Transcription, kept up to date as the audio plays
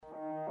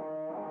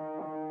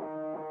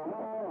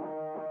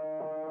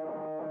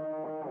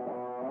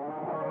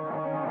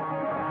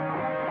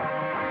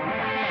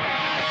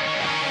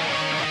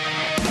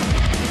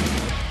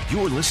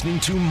You're listening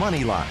to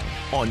Moneyline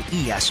on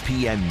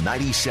ESPN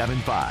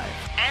 97.5.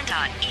 And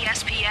on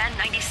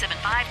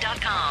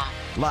ESPN975.com.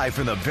 Live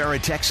from the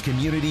Veritex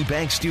Community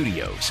Bank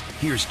Studios,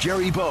 here's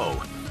Jerry Bow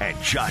and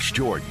Josh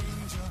Jordan.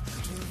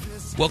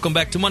 Welcome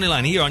back to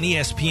Moneyline here on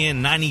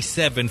ESPN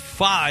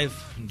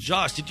 97.5.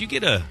 Josh, did you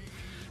get a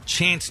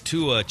chance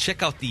to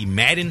check out the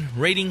Madden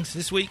ratings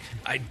this week?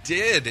 I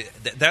did.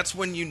 That's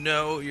when you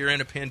know you're in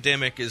a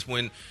pandemic, is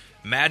when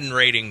Madden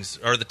ratings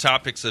are the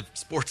topics of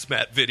sports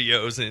mat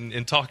videos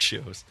and talk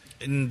shows.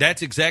 And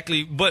that's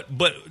exactly, but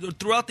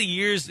throughout the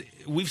years,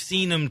 we've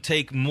seen them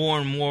take more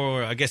and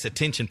more, I guess,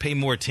 pay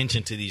more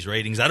attention to these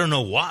ratings. I don't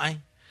know why,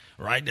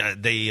 right?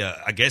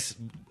 I guess,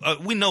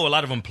 we know a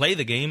lot of them play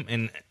the game,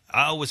 and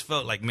I always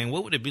felt like, man,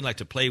 what would it be like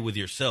to play with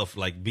yourself,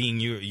 like being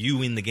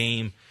you in the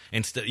game,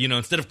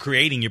 instead of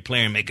creating your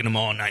player and making them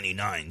all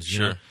 99s, you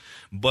know?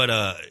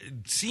 But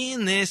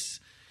seeing this,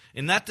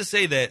 and not to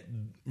say that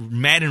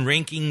Madden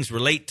rankings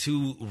relate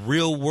to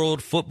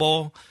real-world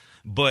football,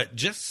 but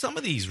just some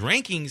of these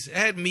rankings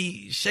had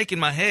me shaking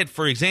my head.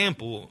 For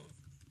example,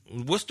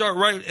 we'll start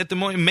right at the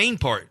main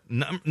part.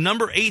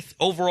 Number 8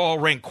 overall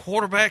ranked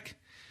quarterback,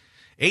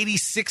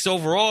 86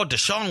 overall,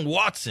 Deshaun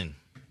Watson.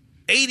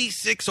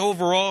 86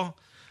 overall,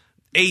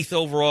 8th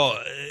overall.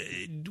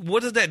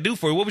 What does that do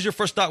for you? What was your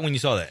first thought when you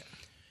saw that?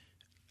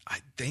 I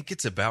think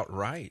it's about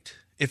right,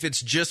 if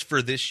it's just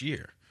for this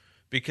year.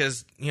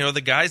 Because,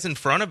 the guys in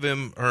front of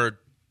him are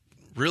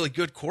really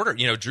good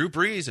Drew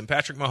Brees and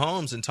Patrick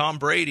Mahomes and Tom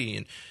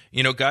Brady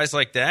and, guys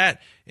like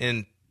that.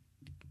 And,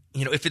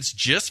 if it's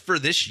just for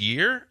this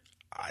year,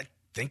 I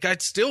think I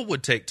still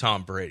would take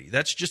Tom Brady.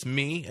 That's just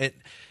me.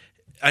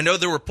 I know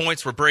there were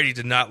points where Brady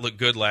did not look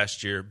good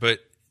last year, but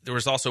there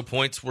was also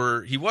points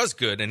where he was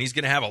good, and he's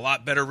going to have a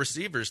lot better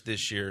receivers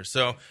this year.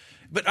 So,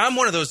 but I'm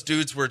one of those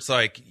dudes where it's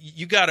like,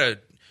 you got to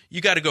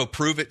go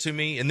prove it to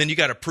me, and then you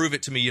got to prove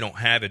it to me you don't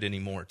have it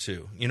anymore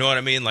too. You know what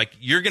I mean? Like,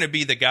 you're going to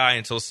be the guy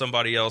until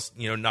somebody else,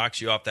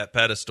 knocks you off that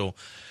pedestal.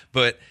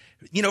 But,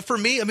 for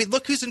me,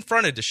 look who's in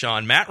front of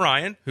Deshaun. Matt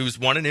Ryan, who's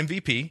won an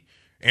MVP.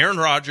 Aaron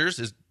Rodgers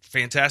is a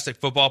fantastic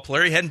football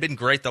player. He hadn't been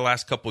great the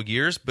last couple of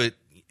years, but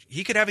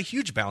he could have a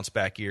huge bounce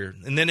back year.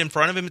 And then in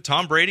front of him,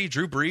 Tom Brady,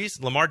 Drew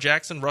Brees, Lamar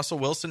Jackson, Russell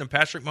Wilson, and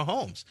Patrick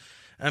Mahomes.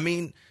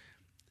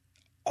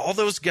 All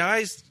those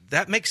guys,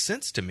 that makes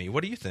sense to me.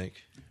 What do you think?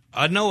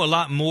 I know a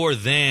lot more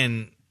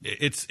than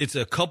it's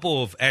a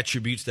couple of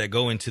attributes that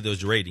go into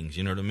those ratings,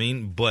 you know what I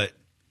mean? But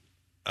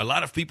a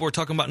lot of people are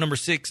talking about number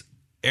 6,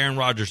 Aaron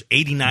Rodgers,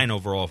 89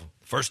 overall,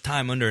 first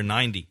time under a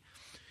 90.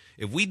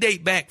 If we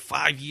date back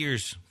 5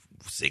 years,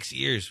 6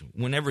 years,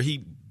 whenever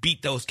he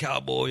beat those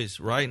Cowboys,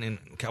 right? And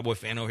Cowboy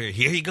fan over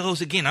here he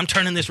goes again. I'm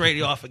turning this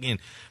radio off again.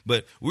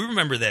 But we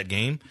remember that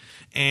game,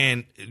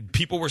 and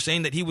people were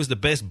saying that he was the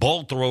best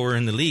ball thrower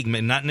in the league,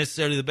 not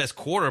necessarily the best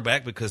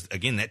quarterback, because,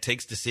 again, that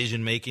takes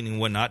decision-making and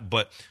whatnot,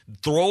 but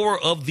thrower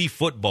of the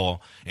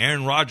football,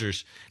 Aaron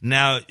Rodgers.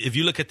 Now, if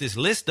you look at this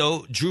list,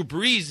 though, Drew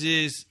Brees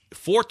is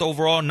 4th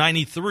overall,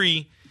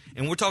 93.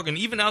 And we're talking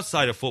even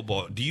outside of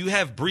football. Do you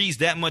have Brees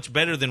that much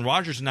better than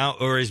Rodgers now,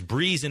 or is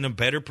Brees in a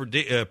better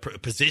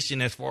position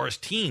as far as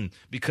team?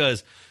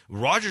 Because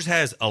Rodgers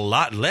has a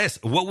lot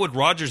less. What would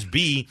Rodgers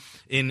be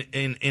in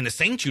a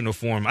Saints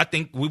uniform? I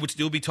think we would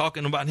still be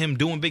talking about him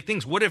doing big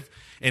things. What if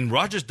 – and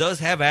Rodgers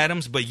does have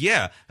Adams, but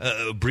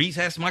Brees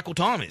has Michael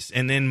Thomas.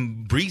 And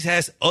then Brees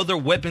has other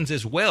weapons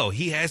as well.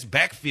 He has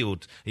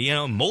backfield,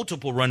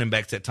 multiple running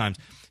backs at times.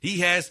 He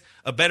has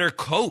a better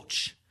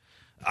coach.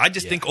 I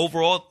just think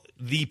overall –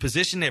 the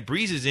position that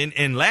Brees is in,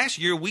 and last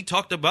year we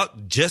talked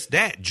about just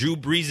that. Drew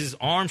Brees'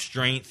 arm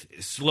strength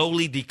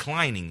slowly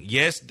declining.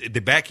 Yes,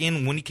 the back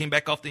end, when he came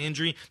back off the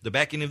injury, the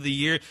back end of the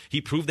year, he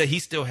proved that he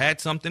still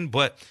had something.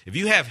 But if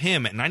you have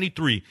him at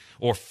 93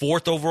 or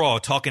 4th overall,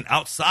 talking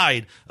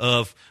outside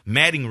of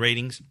Madden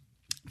ratings,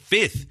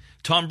 5th,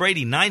 Tom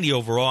Brady, 90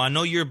 overall. I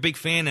know you're a big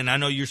fan, and I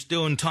know you're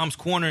still in Tom's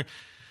corner.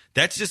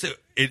 That's just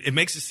it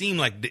makes it seem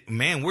like,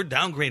 man, we're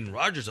downgrading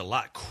Rodgers a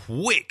lot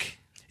quick.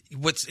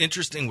 What's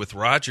interesting with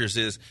Rodgers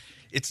is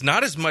it's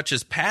not as much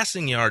as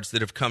passing yards that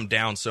have come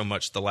down so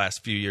much the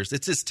last few years.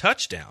 It's his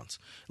touchdowns.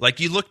 Like,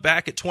 you look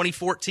back at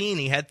 2014,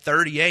 he had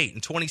 38. In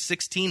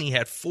 2016, he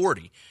had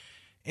 40.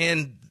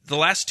 And the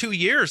last 2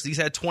 years, he's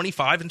had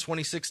 25 and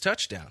 26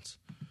 touchdowns.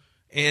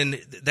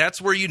 And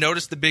that's where you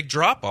notice the big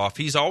drop-off.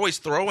 He's always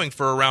throwing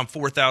for around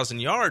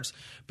 4,000 yards,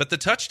 but the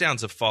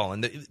touchdowns have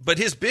fallen. But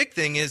his big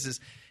thing is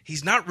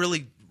he's not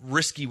really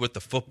risky with the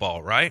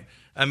football, right?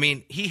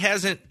 He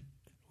hasn't –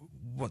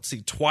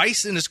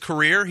 twice in his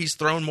career, he's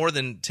thrown more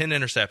than 10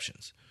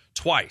 interceptions.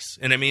 Twice.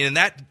 And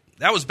that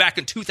was back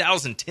in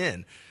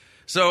 2010.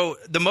 So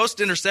the most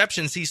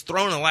interceptions he's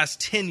thrown in the last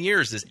 10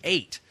 years is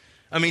 8.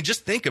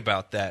 Just think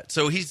about that.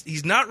 So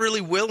he's not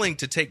really willing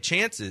to take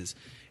chances.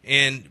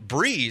 And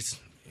Brees,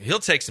 he'll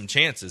take some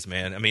chances,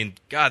 man.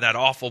 God, that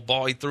awful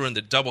ball he threw in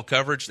the double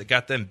coverage that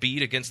got them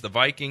beat against the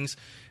Vikings,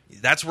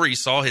 that's where you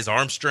saw his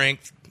arm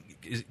strength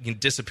is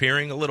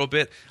disappearing a little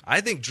bit.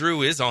 I think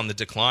Drew is on the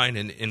decline,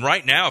 and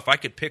right now, if I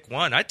could pick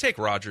one, I'd take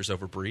Rodgers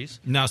over Brees.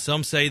 Now,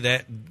 some say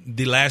that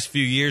the last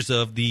few years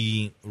of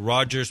the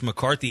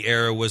Rodgers-McCarthy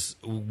era was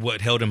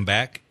what held him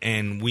back,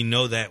 and we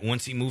know that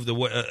once he moved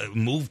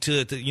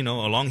to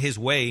along his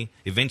way,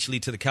 eventually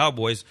to the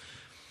Cowboys,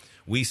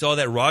 we saw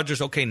that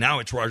Rodgers, okay, now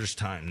it's Rodgers'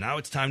 time. Now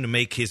it's time to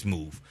make his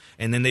move.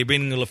 And then they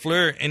bring in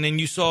LaFleur, and then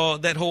you saw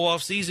that whole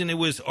offseason, it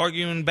was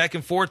arguing back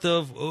and forth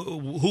of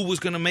who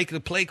was going to make the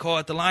play call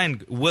at the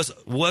line. Was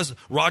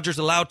Rodgers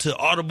allowed to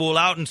audible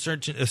out in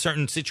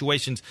certain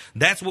situations?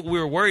 That's what we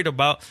were worried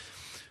about.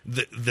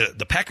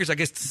 The Packers, I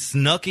guess,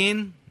 snuck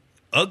in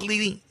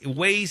ugly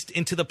ways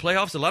into the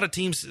playoffs. A lot of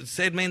teams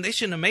said, man, they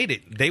shouldn't have made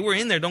it. They were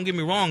in there, don't get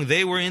me wrong.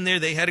 They were in there.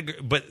 They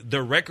had but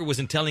their record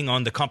wasn't telling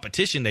on the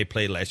competition they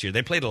played last year.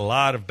 They played a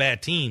lot of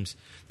bad teams.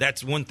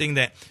 That's one thing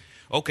that...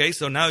 Okay,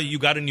 so now you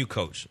got a new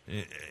coach,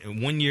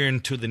 1 year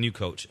into the new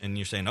coach, and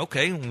you're saying,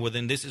 okay, well,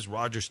 then this is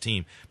Rodgers'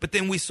 team. But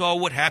then we saw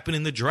what happened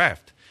in the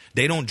draft.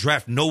 They don't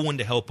draft no one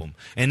to help them.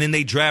 And then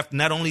they draft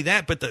not only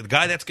that, but the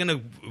guy that's going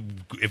to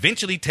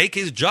eventually take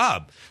his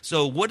job.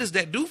 So what does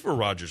that do for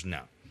Rodgers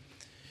now?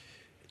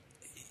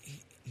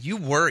 You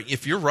worry.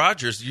 If you're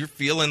Rodgers, you're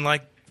feeling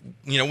like,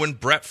 when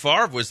Brett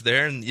Favre was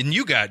there and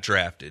you got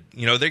drafted.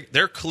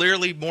 They're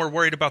clearly more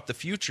worried about the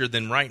future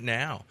than right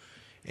now.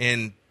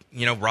 And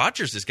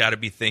Rodgers has got to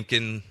be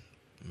thinking,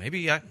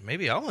 maybe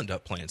I'll end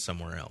up playing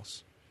somewhere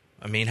else.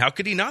 I mean, how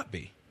could he not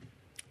be?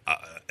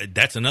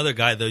 That's another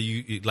guy, though.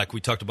 You like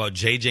we talked about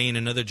JJ in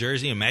another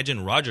jersey.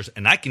 Imagine Rodgers,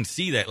 and I can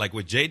see that. Like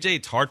with JJ,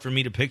 it's hard for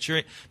me to picture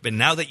it. But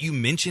now that you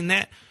mention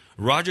that,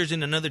 Rodgers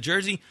in another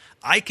jersey,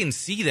 I can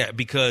see that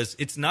because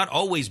it's not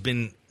always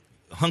been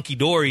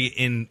hunky-dory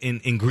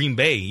in Green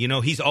Bay.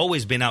 He's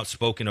always been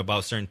outspoken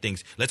about certain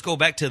things. Let's go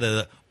back to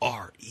the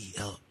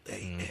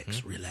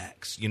RELAX,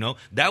 relax.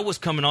 That was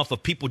coming off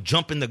of people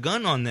jumping the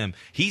gun on them.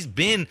 He's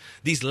been,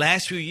 these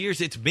last few years,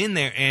 it's been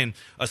there. And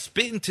a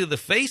spit into the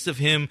face of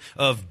him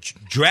of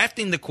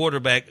drafting the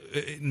quarterback.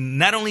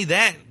 Not only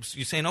that,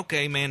 you're saying,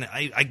 okay, man,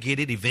 I get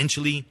it.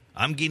 Eventually,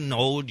 I'm getting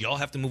old. Y'all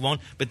have to move on.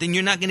 But then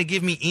you're not going to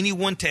give me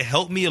anyone to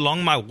help me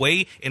along my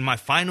way in my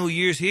final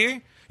years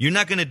here? You're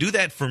not going to do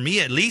that for me,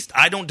 at least?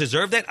 I don't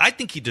deserve that? I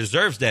think he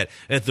deserves that.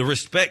 The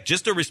respect,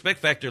 just a respect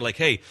factor, like,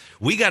 hey,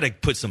 we got to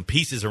put some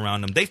pieces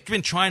around him. They've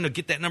been trying to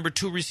get that number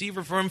 2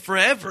 receiver for him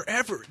forever.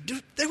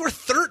 Dude, they were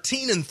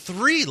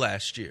 13-3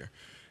 last year.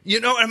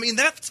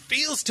 That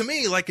feels to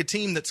me like a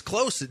team that's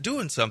close at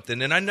doing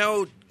something. And I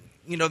know,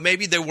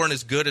 maybe they weren't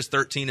as good as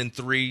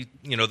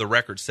 13-3, the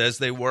record says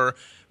they were.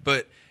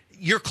 But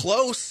you're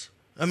close.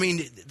 I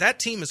mean, that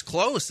team is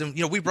close. And,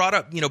 we brought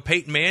up,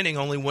 Peyton Manning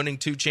only winning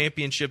 2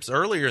 championships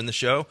earlier in the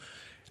show.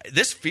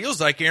 This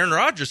feels like Aaron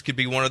Rodgers could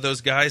be one of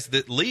those guys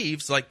that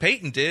leaves like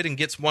Peyton did and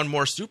gets one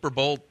more Super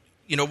Bowl,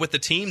 with a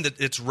team that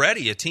it's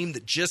ready, a team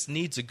that just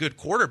needs a good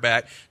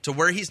quarterback to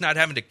where he's not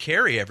having to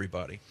carry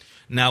everybody.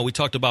 Now, we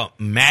talked about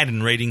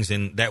Madden ratings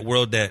in that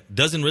world that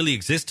doesn't really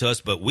exist to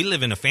us, but we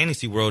live in a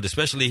fantasy world,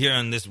 especially here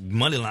on this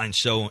Moneyline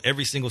show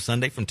every single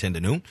Sunday from 10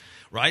 to noon,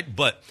 right?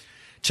 But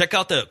check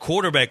out the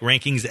quarterback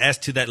rankings as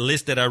to that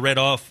list that I read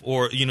off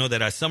or,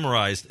 that I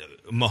summarized.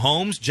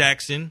 Mahomes,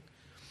 Jackson.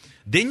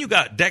 Then you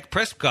got Dak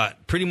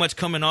Prescott pretty much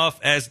coming off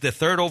as the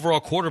 3rd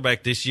overall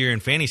quarterback this year in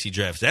fantasy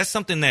drafts. That's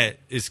something that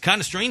is kind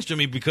of strange to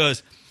me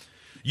because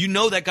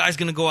that guy's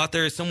going to go out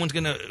there. Someone's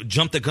going to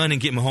jump the gun and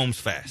get Mahomes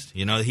fast.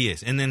 He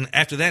is. And then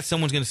after that,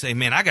 someone's going to say,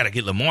 man, I got to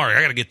get Lamar. I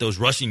got to get those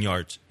rushing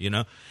yards,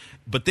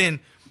 But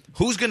then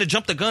who's going to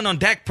jump the gun on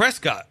Dak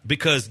Prescott?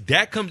 Because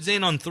Dak comes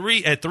in on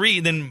 3,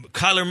 then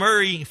Kyler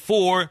Murray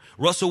 4,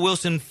 Russell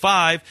Wilson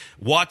 5,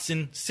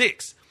 Watson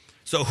 6.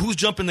 So who's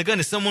jumping the gun?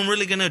 Is someone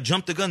really going to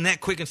jump the gun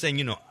that quick and saying,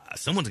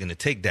 someone's going to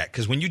take Dak?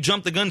 Because when you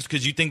jump the guns,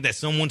 because you think that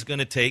someone's going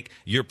to take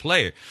your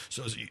player.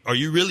 So are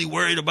you really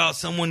worried about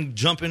someone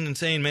jumping and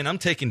saying, man, I'm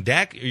taking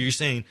Dak? Or you're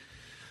saying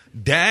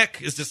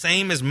Dak is the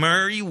same as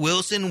Murray,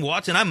 Wilson,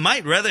 Watson? I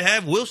might rather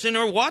have Wilson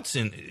or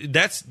Watson.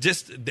 That's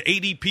just the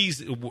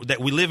ADPs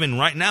that we live in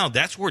right now.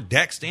 That's where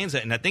Dak stands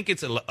at. And I think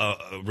it's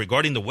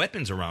regarding the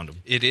weapons around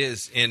him. It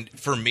is. And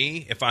for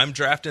me, if I'm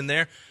drafting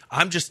there,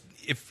 I'm just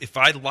if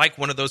I like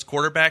one of those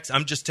quarterbacks,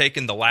 I'm just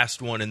taking the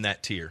last one in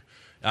that tier.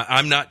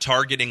 I'm not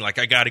targeting like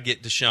I got to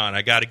get Deshaun,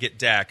 I got to get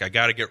Dak, I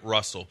got to get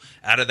Russell.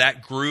 Out of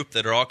that group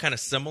that are all kind of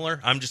similar,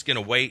 I'm just going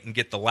to wait and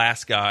get the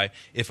last guy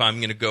if I'm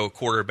going to go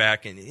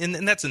quarterback.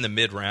 And that's in the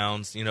mid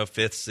rounds, 5th,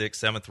 6th,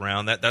 7th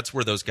round. That's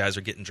where those guys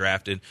are getting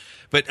drafted.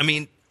 But, I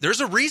mean,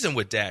 there's a reason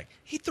with Dak.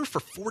 He threw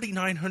for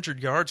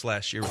 4,900 yards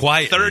last year.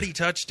 Quietly. 30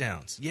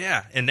 touchdowns.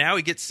 Yeah, and now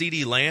he gets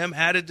CeeDee Lamb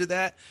added to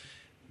that.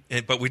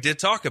 But we did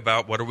talk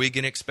about what are we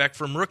going to expect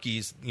from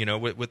rookies,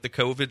 with the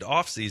COVID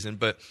offseason.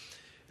 But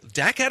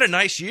Dak had a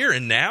nice year,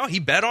 and now he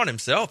bet on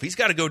himself. He's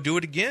got to go do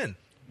it again.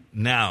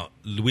 Now,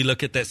 we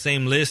look at that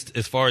same list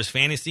as far as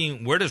fantasy.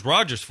 Where does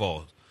Rodgers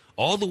fall?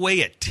 All the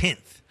way at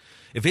 10th.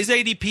 If his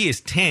ADP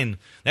is 10,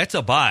 that's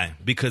a buy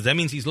because that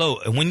means he's low.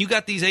 And when you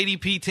got these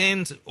ADP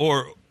 10s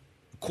or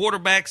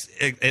quarterbacks,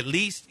 at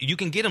least you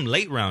can get them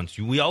late rounds.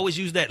 We always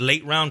use that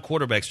late round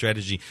quarterback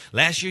strategy.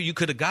 Last year, you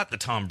could have got the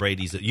Tom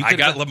Brady's. I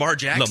got Lamar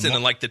Jackson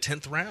in like the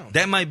 10th round.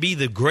 That might be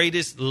the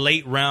greatest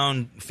late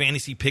round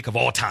fantasy pick of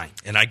all time.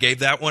 And I gave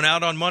that one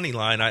out on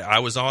Moneyline. I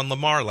was on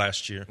Lamar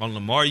last year. On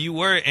Lamar, you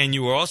were, and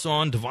you were also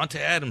on Devonta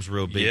Adams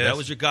real big. Yes. That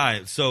was your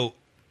guy. So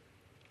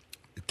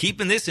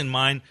keeping this in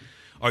mind,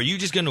 are you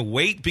just going to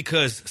wait?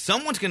 Because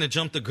someone's going to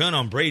jump the gun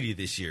on Brady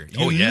this year.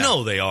 You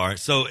know they are.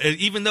 So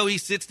even though he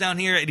sits down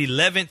here at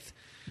 11th,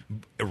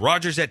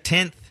 Rodgers at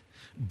 10th,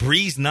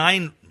 Breeze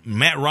 9th,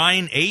 Matt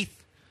Ryan 8th,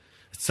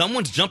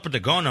 someone's jumping the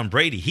gun on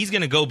Brady. He's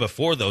going to go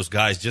before those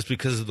guys just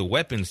because of the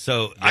weapons.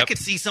 So I could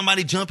see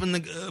somebody jumping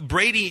the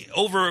Brady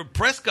over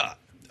Prescott.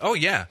 Oh,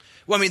 yeah.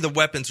 Well, I mean, the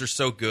weapons are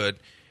so good.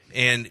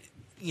 And,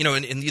 you know,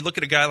 and you look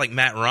at a guy like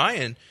Matt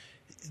Ryan,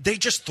 they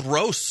just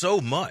throw so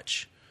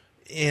much.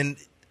 And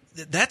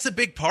that's a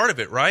big part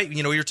of it, right?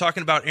 You know, you're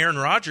talking about Aaron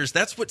Rodgers.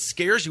 That's what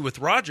scares you with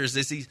Rodgers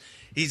is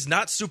he's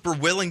not super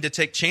willing to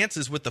take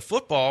chances with the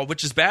football,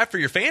 which is bad for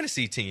your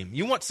fantasy team.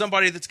 You want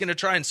somebody that's going to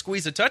try and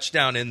squeeze a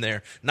touchdown in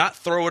there, not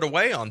throw it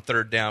away on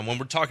third down when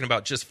we're talking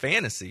about just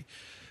fantasy.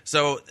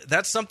 So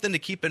that's something to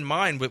keep in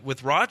mind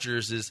with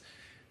Rodgers is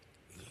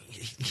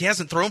he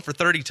hasn't thrown for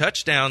 30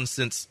 touchdowns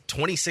since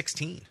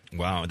 2016.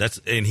 Wow,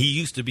 and he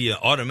used to be an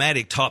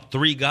automatic top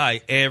 3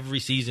 guy every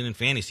season in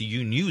fantasy.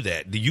 You knew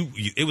that.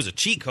 It was a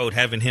cheat code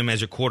having him as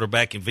your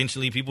quarterback.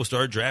 Eventually, people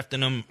started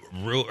drafting him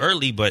real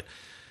early, but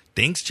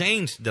things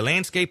changed. The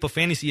landscape of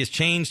fantasy has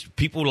changed.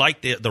 People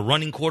like the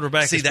running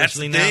quarterback. See, that's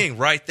the thing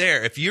right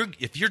there. If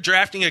you're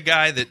drafting a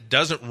guy that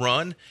doesn't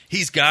run,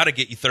 he's got to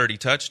get you 30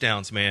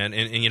 touchdowns, man,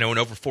 and you know, and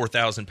over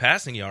 4,000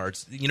 passing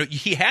yards. You know,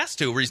 he has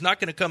to, or he's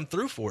not going to come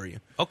through for you.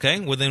 Okay,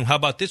 well then, how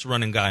about this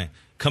running guy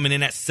coming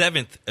in at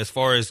 7th as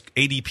far as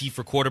ADP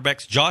for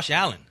quarterbacks? Josh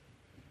Allen,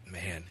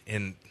 man,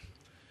 and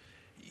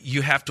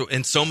you have to,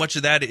 and so much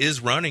of that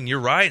is running. You're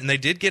right, and they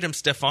did get him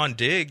Stephon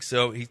Diggs,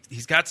 so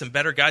he's got some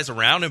better guys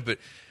around him, but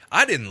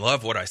I didn't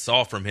love what I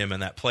saw from him in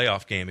that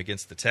playoff game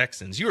against the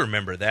Texans. You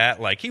remember that?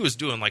 Like, he was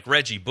doing like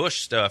Reggie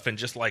Bush stuff and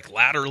just like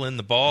lateraling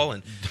the ball,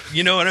 and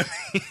you know what I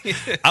mean?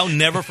 I'll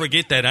never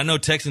forget that. I know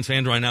Texans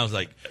fans right now is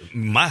like,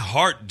 my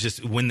heart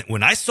just, when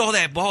I saw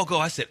that ball go,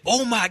 I said,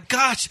 oh my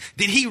gosh,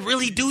 did he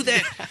really do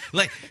that?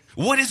 Like,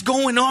 what is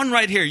going on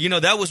right here? You know,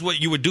 that was what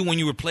you would do when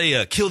you would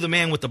play kill the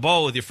man with the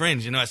ball with your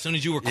friends. You know, as soon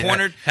as you were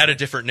cornered. Had a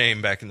different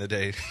name back in the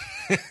day.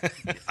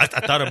 I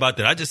thought about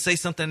that. I just say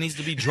something that needs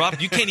to be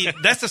dropped. You can't even,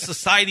 that's the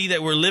society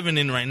that we're living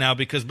in right now,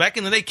 because back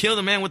in the day, kill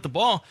the man with the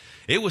ball,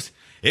 it was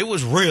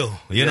real.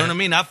 You know what I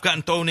mean? I've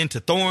gotten thrown into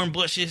thorn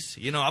bushes.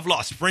 You know, I've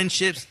lost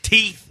friendships.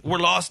 Teeth were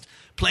lost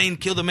playing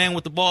kill the man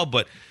with the ball.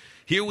 But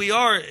here we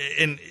are,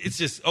 and it's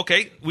just,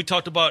 okay, we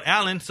talked about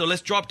Allen, so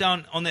let's drop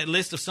down on that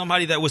list of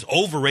somebody that was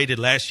overrated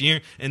last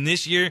year. And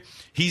this year,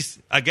 he's,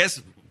 I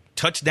guess,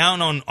 touched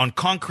down on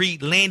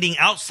concrete, landing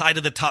outside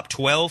of the top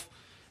 12.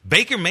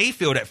 Baker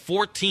Mayfield at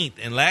 14th,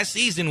 and last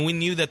season we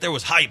knew that there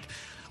was hype.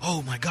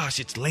 Oh my gosh,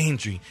 it's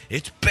Landry,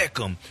 it's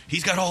Beckham,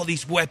 he's got all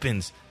these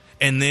weapons.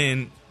 And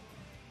then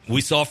we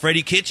saw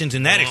Freddie Kitchens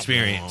in that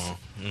experience.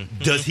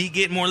 Does he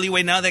get more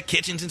leeway now that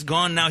Kitchens is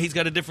gone? Now he's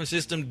got a different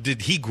system.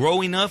 Did he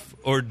grow enough,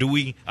 or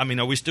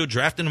are we still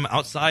drafting him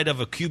outside of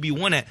a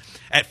QB1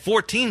 at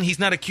 14? He's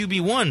not a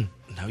QB1.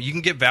 No, you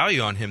can get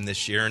value on him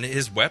this year, and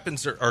his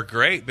weapons are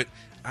great, but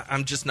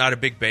I'm just not a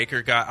big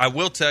Baker guy. I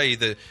will tell you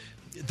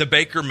the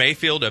Baker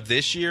Mayfield of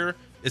this year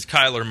is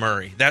Kyler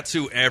Murray. That's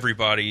who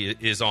everybody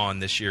is on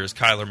this year, is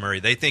Kyler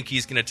Murray. They think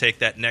he's going to take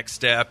that next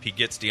step. He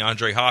gets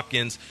DeAndre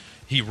Hopkins.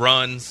 He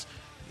runs.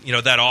 You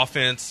know, that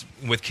offense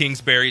with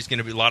Kingsbury is going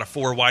to be a lot of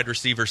 4 wide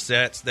receiver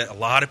sets. That a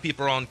lot of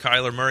people are on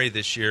Kyler Murray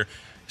this year.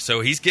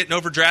 So he's getting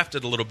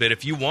overdrafted a little bit.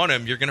 If you want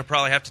him, you're going to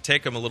probably have to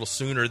take him a little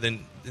sooner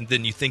than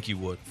you think you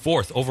would.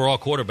 4th overall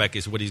quarterback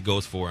is what he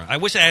goes for. I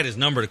wish I had his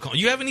number to call.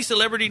 You have any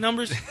celebrity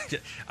numbers?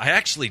 I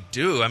actually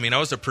do. I mean, I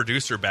was a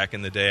producer back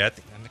in the day. I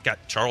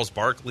got Charles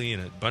Barkley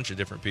and a bunch of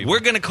different people. We're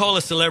going to call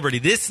a celebrity.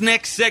 This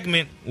next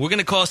segment, we're going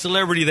to call a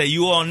celebrity that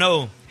you all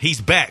know. He's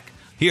back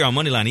here on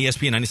Moneyline,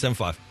 ESPN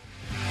 97.5.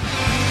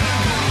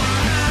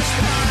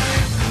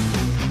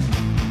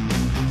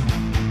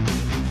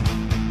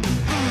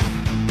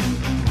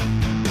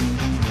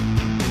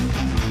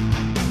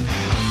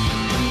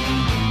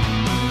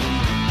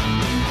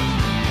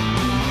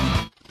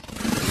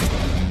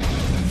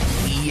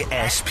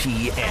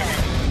 ESPN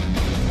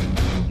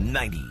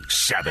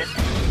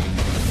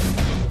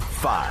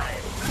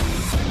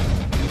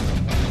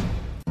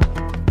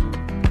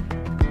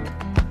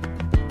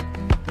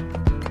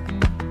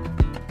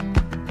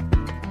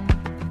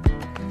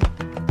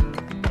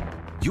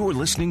You're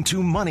listening to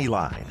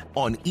Moneyline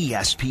on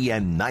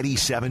ESPN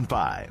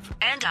 97.5.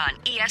 And on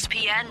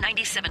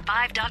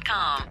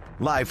ESPN975.com.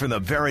 Live from the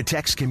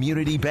Veritex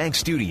Community Bank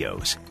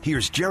Studios,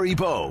 here's Jerry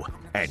Bow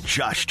and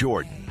Josh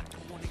Jordan.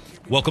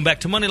 Welcome back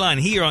to Moneyline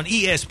here on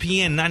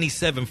ESPN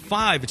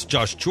 97.5. It's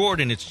Josh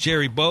Jordan, it's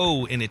Jerry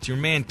Bow, and it's your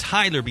man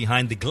Tyler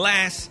behind the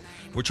glass.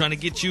 We're trying to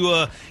get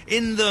you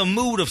in the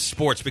mood of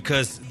sports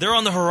because they're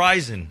on the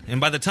horizon.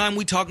 And by the time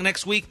we talk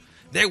next week,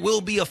 there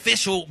will be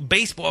official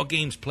baseball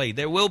games played.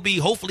 There will be,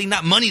 hopefully,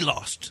 not money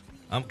lost.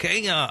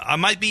 Okay, I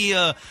might be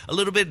a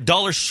little bit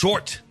dollar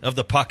short of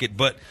the pocket,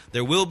 but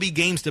there will be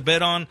games to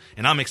bet on,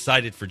 and I'm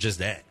excited for just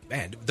that.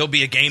 Man, there'll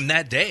be a game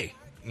that day.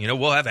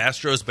 We'll have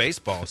Astros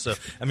baseball. So,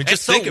 I mean,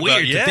 just so think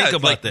weird about, to think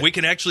about that. We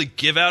can actually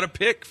give out a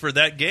pick for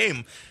that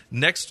game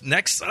next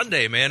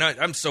Sunday, man.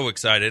 I'm so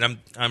excited.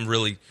 I'm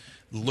really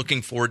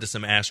looking forward to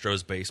some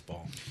Astros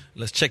baseball.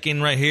 Let's check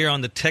in right here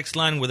on the text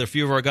line with a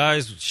few of our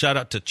guys. Shout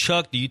out to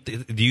Chuck. Do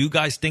you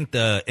guys think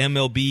the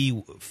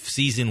MLB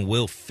season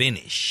will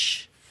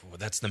finish? Well,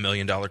 that's the $1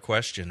 million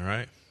question,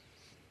 right?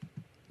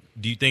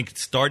 Do you think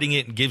starting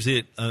it gives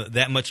it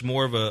that much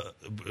more of a,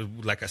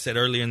 like I said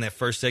earlier in that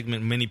first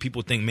segment, many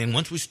people think, man,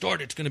 once we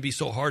start, it's going to be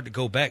so hard to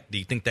go back. Do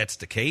you think that's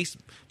the case?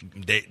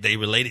 They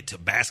relate it to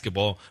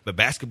basketball, but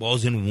basketball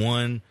is in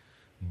one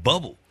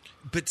bubble.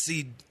 But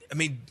see, I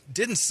mean,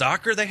 didn't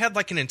soccer, they had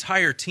like an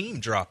entire team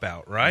drop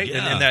out, right?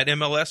 Yeah. In that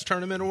MLS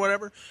tournament or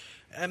whatever.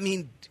 I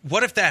mean,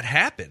 what if that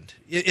happened?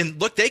 And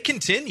look, they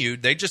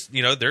continued. They just,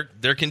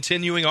 they're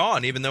continuing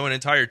on, even though an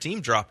entire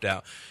team dropped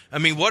out. I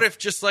mean, what if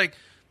just like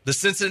the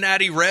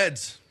Cincinnati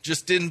Reds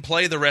just didn't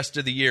play the rest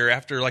of the year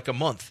after like a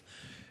month?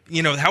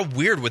 How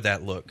weird would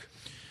that look?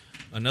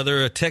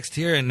 Another text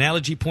here.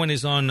 Analogy Point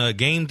is on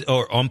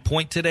on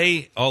point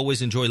today.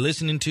 Always enjoy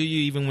listening to you,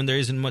 even when there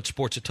isn't much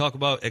sports to talk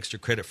about. Extra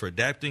credit for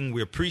adapting.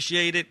 We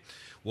appreciate it.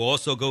 We'll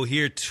also go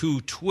here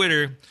to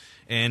Twitter.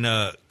 And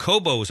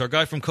Kobos, our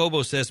guy from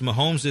Kobo, says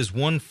Mahomes is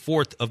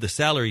 1/4 of the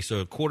salary, so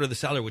a quarter of the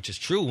salary, which is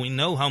true. We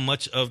know how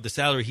much of the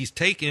salary he's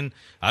taken.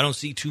 I don't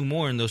see 2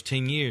 more in those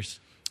 10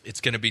 years.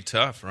 It's going to be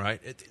tough, right?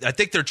 I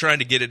think they're trying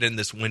to get it in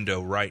this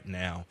window right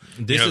now.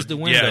 This is the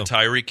window. Yeah,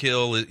 Tyreek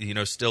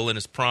Hill, still in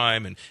his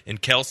prime,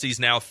 and Kelsey's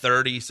now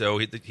 30, so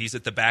he's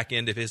at the back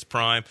end of his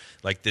prime.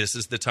 Like, this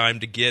is the time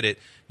to get it.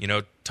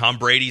 Tom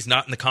Brady's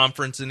not in the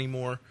conference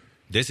anymore.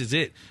 This is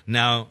it.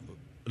 Now,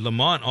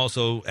 Lamont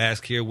also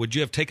asked here, would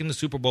you have taken the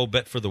Super Bowl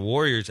bet for the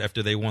Warriors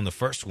after they won the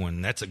first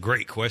one? That's a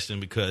great question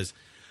because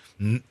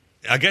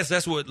I guess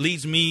that's what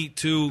leads me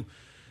to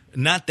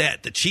not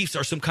that the Chiefs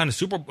are some kind of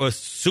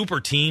super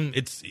team.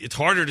 It's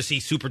harder to see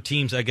super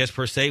teams, I guess,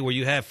 per se, where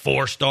you have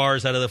 4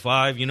 stars out of the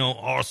 5,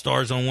 all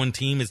stars on one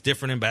team. It's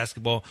different in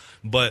basketball,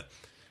 but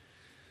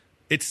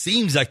it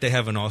seems like they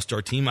have an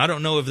all-star team. I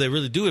don't know if they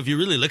really do. If you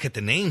really look at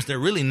the names, they're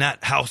really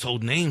not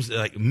household names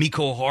like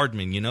Miko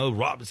Hardman,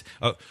 Robinson.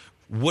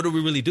 What do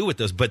we really do with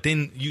those? But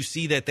then you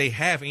see that they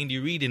have Andy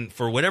Reid, and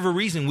for whatever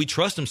reason, we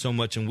trust him so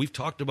much, and we've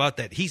talked about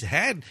that. He's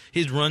had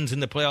his runs in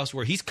the playoffs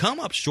where he's come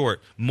up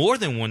short more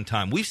than one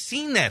time. We've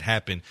seen that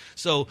happen.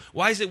 So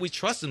why is it we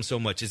trust him so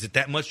much? Is it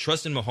that much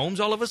trust in Mahomes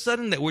all of a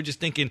sudden that we're just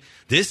thinking,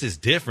 this is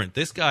different.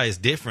 This guy is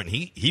different.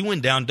 He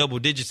went down double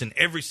digits in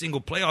every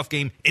single playoff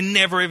game and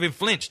never even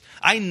flinched.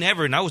 And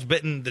I was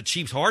betting the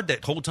Chiefs hard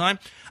that whole time.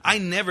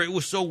 It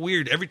was so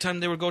weird. Every time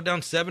they would go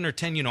down 7 or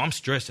 10, I'm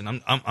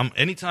stressing. I'm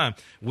anytime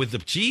with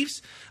the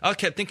Chiefs, I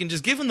kept thinking,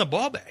 just give them the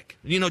ball back.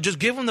 Just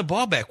give them the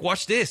ball back.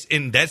 Watch this.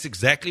 And that's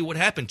exactly what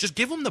happened. Just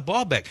give them the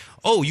ball back.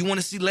 Oh, you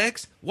want to see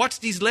legs? Watch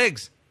these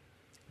legs.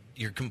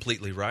 You're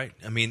completely right.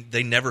 I mean,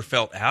 they never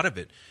felt out of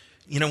it.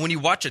 When you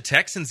watch a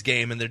Texans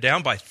game and they're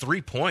down by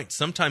 3 points,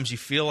 sometimes you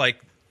feel like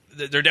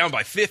they're down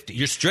by 50.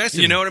 You're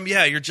stressing. You know what I mean?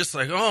 Yeah, you're just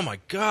like, oh, my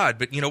God.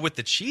 But, with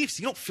the Chiefs,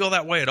 you don't feel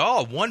that way at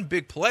all. One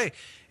big play.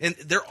 And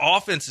their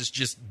offense is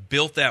just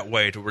built that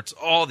way to where it's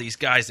all these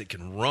guys that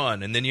can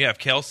run. And then you have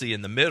Kelsey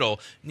in the middle,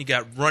 and you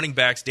got running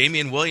backs,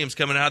 Damian Williams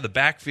coming out of the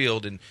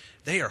backfield, and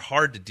they are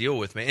hard to deal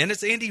with, man. And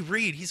it's Andy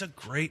Reid. He's a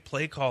great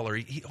play caller.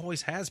 He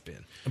always has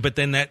been. But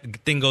then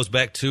that thing goes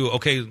back to,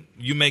 okay,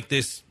 you make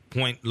this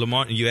point,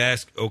 Lamont, and you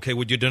ask, okay,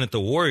 what you done at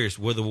the Warriors?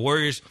 Were the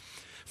Warriors,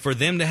 for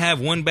them to have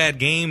one bad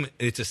game,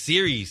 it's a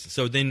series.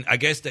 So then I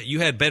guess that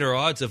you had better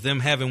odds of them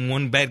having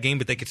one bad game,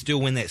 but they could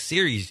still win that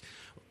series.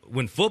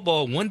 When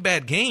football, one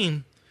bad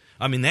game,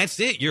 I mean, that's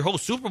it. Your whole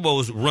Super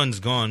Bowl run's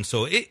gone.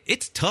 So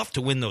it's tough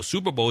to win those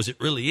Super Bowls. It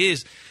really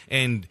is.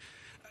 And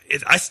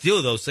I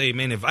still, though, say,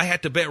 man, if I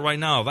had to bet right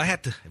now, if I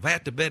had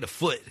to bet a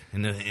foot,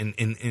 and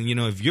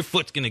if your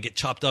foot's going to get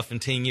chopped off in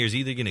 10 years,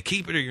 either you're going to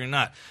keep it or you're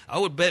not, I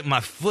would bet my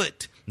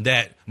foot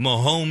that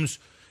Mahomes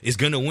is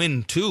going to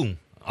win 2.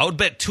 I would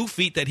bet 2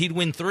 feet that he'd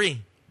win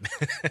 3.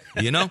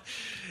 No,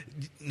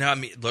 I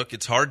mean, look,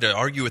 it's hard to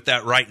argue with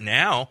that right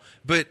now,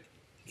 but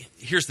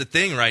here's the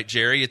thing, right,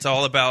 Jerry? It's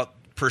all about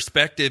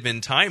perspective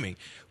and timing.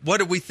 What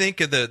did we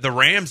think of the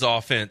Rams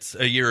offense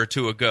a year or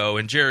 2 ago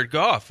and Jared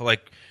Goff?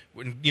 Like,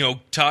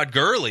 Todd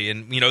Gurley,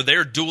 and,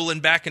 they're dueling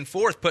back and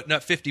forth, putting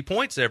up 50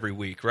 points every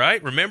week,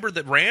 right? Remember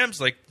that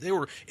Rams, like, they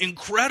were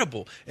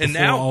incredible. And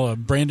before now all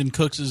Brandon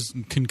Cooks'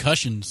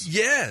 concussions.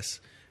 Yes.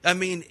 I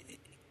mean,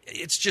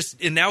 it's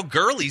just, and now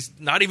Gurley's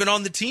not even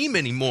on the team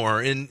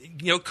anymore, and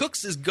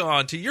Cooks is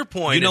gone. To your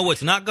point, you know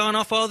what's not gone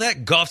off all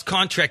that? Goff's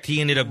contract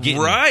he ended up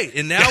getting. Right,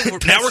 and now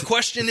we're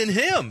questioning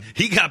him.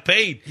 He got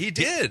paid. He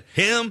did.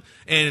 Him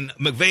and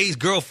McVay's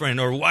girlfriend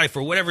or wife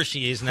or whatever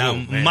she is now.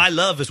 My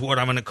love is what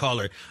I'm going to call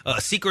her.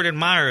 Secret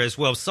admirer as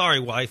well. Sorry,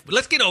 wife. But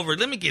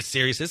let me get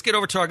serious. Let's get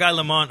over to our guy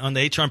Lamont on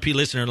the HRP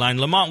listener line.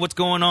 Lamont, what's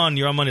going on?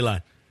 You're on Money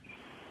Line.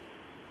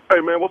 Hey,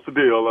 man, what's the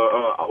deal?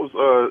 I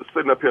was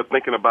sitting up here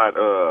thinking about,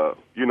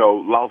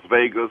 Las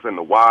Vegas and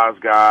the Wise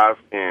Guys.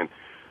 And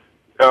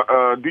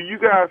do you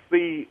guys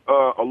see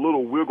a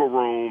little wiggle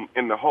room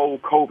in the whole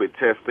COVID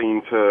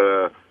testing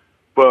for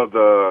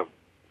the,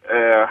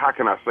 how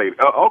can I say it?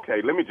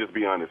 Okay, let me just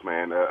be honest,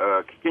 man.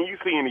 Can you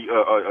see any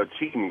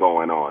cheating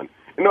going on?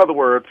 In other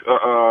words,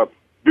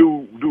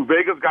 do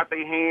Vegas got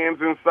their hands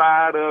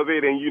inside of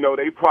it and,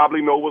 they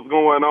probably know what's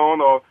going on?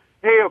 Or,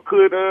 hell,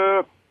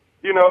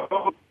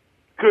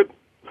 could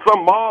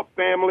some mob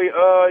family,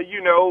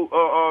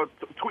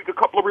 tweak a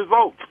couple of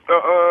results?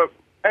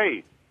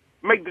 Hey,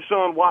 make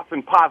Deshaun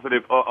Watson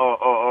positive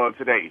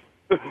today.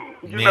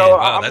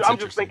 I'm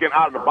just thinking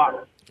out of the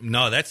box.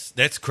 No,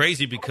 that's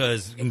crazy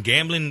because in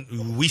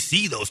gambling we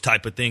see those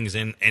type of things,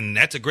 and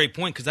that's a great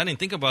point because I didn't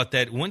think about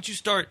that. Once you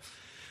start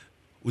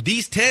with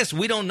these tests,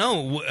 we don't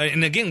know.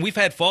 And again, we've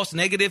had false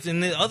negatives,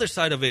 and the other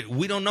side of it,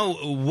 we don't know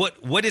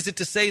what is it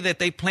to say that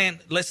they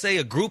plant. Let's say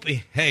a group.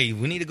 Hey,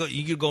 we need to go.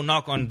 You could go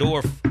knock on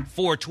door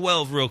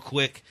 412 real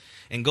quick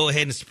and go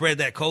ahead and spread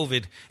that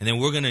COVID, and then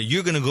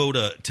you're gonna go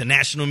to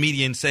national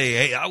media and say,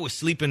 hey, I was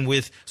sleeping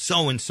with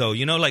so and so.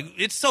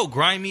 It's so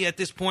grimy at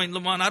this point,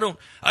 Lamont. I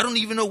don't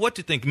even know what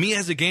to think. Me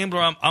as a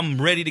gambler, I'm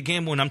ready to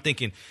gamble, and I'm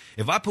thinking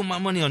if I put my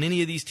money on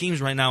any of these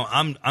teams right now,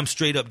 I'm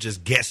straight up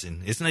just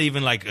guessing. It's not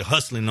even like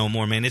hustling no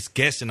more, man. It's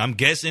guessing. I'm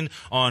guessing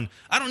on.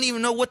 I don't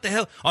even know what the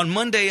hell on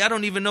Monday. I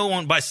don't even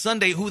know by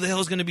Sunday who the hell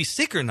is going to be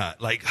sick or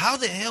not. Like, how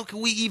the hell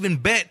can we even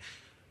bet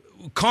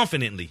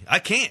confidently? I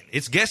can't.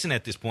 It's guessing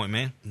at this point,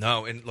 man.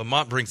 No, and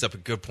Lamont brings up a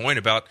good point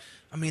about,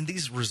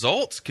 these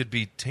results could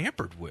be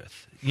tampered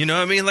with.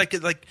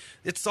 Like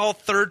it's all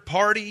third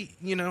party,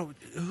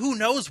 who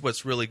knows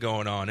what's really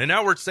going on. And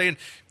now we're saying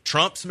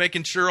Trump's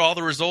making sure all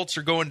the results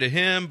are going to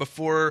him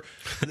before,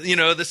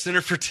 the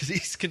Center for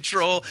Disease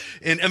Control.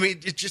 And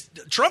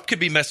Trump could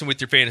be messing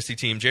with your fantasy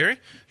team, Jerry.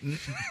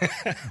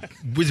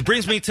 Which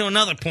brings me to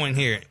another point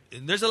here.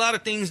 There's a lot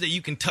of things that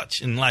you can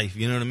touch in life.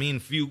 You know what I mean?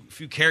 Few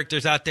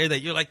characters out there that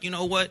you're like, you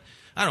know what?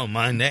 I don't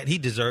mind that. He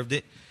deserved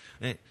it.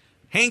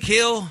 Hank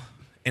Hill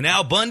and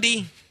Al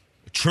Bundy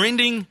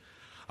trending.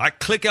 I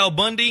click Al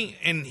Bundy,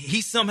 and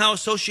he's somehow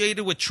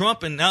associated with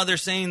Trump, and now they're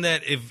saying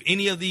that if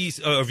any of these,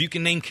 if you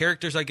can name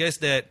characters, I guess,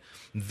 that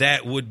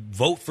would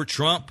vote for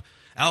Trump,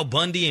 Al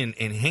Bundy and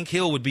Hank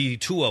Hill would be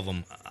two of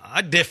them.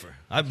 I differ.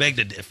 I beg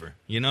to differ.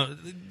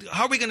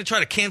 How are we going to try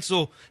to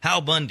cancel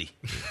Al Bundy?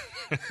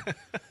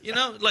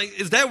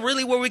 Is that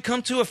really where we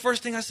come to?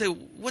 First thing I said,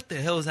 what the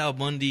hell is Al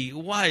Bundy?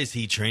 Why is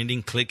he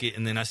trending? Click it.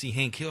 And then I see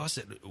Hank Hill. I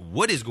said,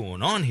 what is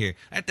going on here?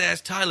 I had to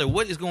ask Tyler,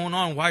 what is going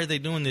on? Why are they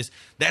doing this?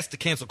 That's the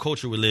cancel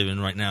culture we live in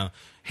right now.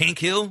 Hank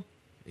Hill,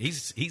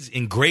 he's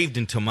engraved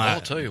into my...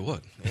 I'll tell you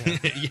what.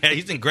 Yeah,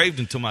 he's engraved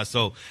into my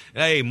soul.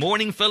 Hey,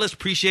 morning, fellas.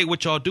 Appreciate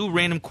what y'all do.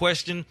 Random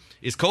question.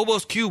 Is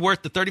Kobo's Q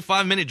worth the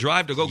 35-minute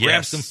drive to go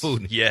grab some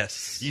food?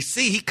 Yes. You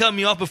see, he cut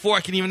me off before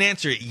I can even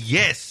answer it.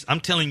 Yes. I'm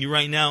telling you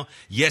right now,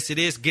 yes, it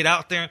is. Get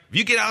out there. If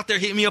you get out there,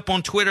 hit me up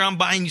on Twitter. I'm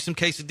buying you some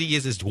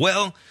quesadillas as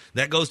well.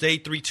 That goes to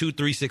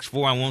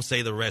 832-364. I won't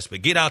say the rest,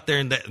 but get out there,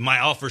 and my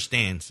offer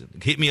stands.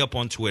 Hit me up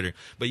on Twitter.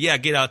 But, yeah,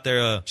 get out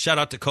there. Shout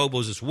out to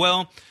Kobo's as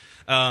well.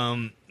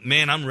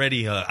 Man, I'm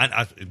ready.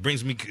 It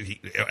brings me.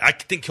 I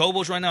think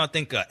Kobo's right now. I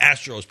think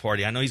Astros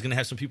party. I know he's gonna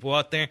have some people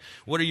out there.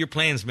 What are your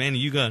plans, man? Are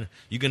you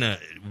gonna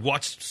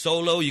watch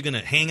solo? You gonna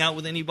hang out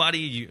with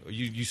anybody?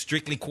 You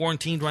strictly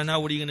quarantined right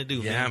now? What are you gonna do?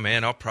 Yeah,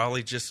 man. I'll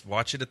probably just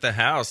watch it at the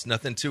house.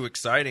 Nothing too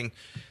exciting.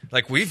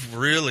 Like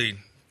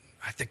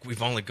I think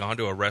we've only gone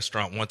to a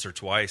restaurant once or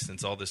twice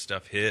since all this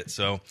stuff hit.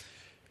 So,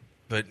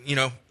 but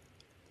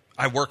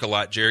I work a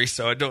lot, Jerry,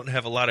 so I don't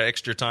have a lot of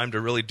extra time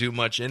to really do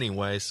much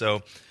anyway.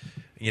 So.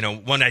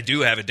 When I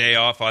do have a day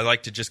off, I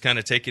like to just kind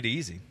of take it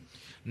easy.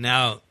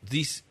 Now,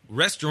 these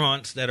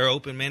restaurants that are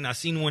open, man, I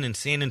seen one in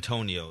San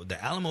Antonio, the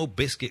Alamo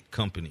Biscuit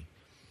Company.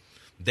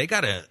 They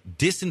got a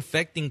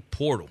disinfecting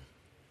portal.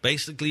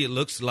 Basically, it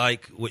looks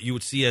like what you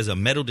would see as a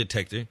metal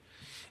detector.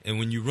 And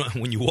when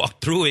you walk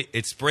through it,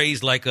 it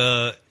sprays like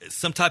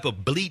some type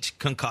of bleach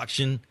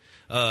concoction,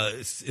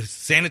 it's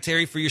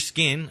sanitary for your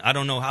skin. I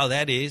don't know how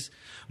that is.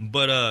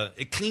 But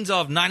it cleans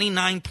off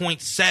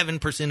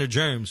 99.7% of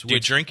germs. Do you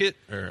drink it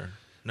or...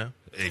 No.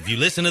 If you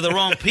listen to the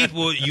wrong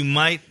people, you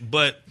might,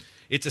 but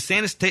it's a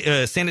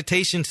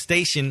sanitation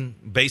station,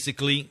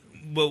 basically.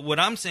 But what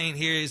I'm saying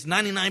here is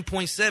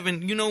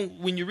 99.7.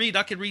 When you read,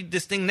 I could read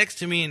this thing next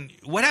to me, and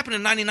what happened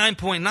to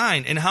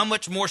 99.9? And how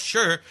much more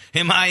sure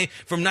am I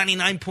from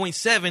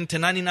 99.7 to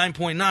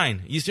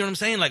 99.9? You see what I'm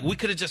saying? Like, we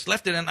could have just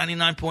left it at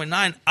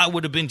 99.9. I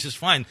would have been just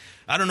fine.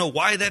 I don't know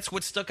why that's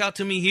what stuck out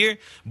to me here,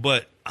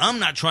 but I'm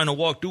not trying to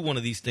walk through one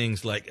of these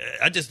things. Like,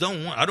 I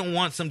don't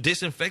want some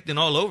disinfectant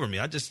all over me.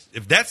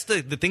 If that's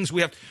the things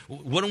we have,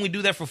 why don't we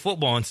do that for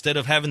football instead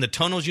of having the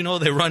tunnels,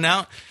 they run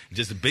out,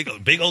 just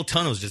big old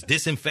tunnels, just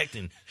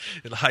disinfecting.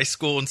 In high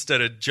school,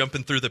 instead of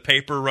jumping through the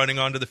paper running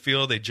onto the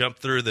field, they jump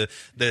through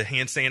the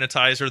hand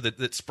sanitizer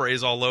that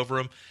sprays all over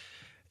them.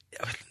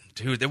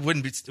 Dude, it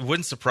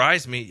wouldn't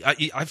surprise me.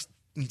 I've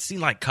seen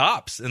like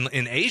cops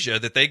in Asia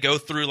that they go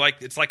through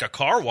it's like a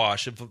car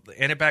wash of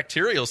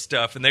antibacterial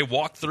stuff, and they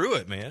walk through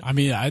it, man. I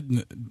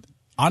mean,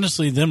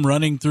 honestly, them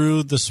running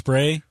through the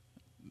spray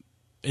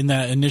in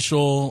that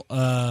initial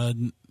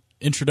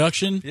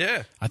introduction,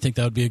 I think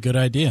that would be a good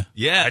idea.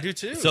 Yeah, I do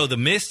too. So the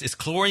mist is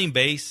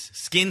chlorine-based,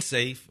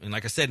 skin-safe, and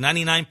like I said,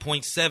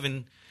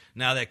 99.7.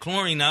 Now that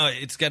chlorine,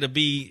 it's got to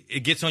be. It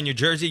gets on your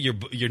jersey,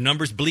 your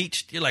number's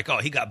bleached. You're like, oh,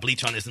 he got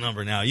bleach on his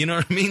number now. You know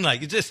what I mean?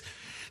 Like, it's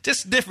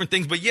just different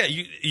things. But yeah,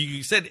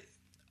 you said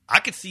I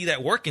could see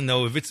that working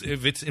though.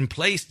 If it's in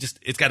place,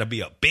 it's got to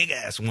be a big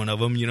ass one of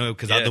them,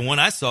 because the one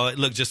I saw, it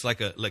looked just like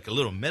a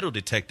little metal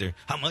detector.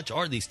 How much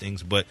are these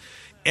things? But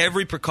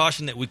every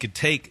precaution that we could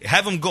take,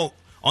 have them go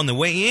on the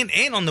way in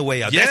and on the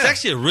way out. Yeah. That's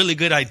actually a really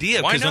good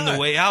idea, because on the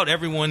way out,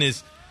 everyone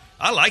is.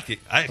 I like it.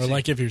 Or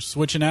like if you're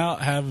switching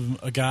out,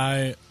 have a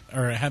guy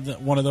or have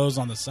one of those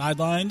on the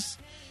sidelines,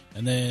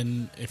 and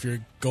then if you're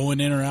going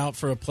in or out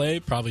for a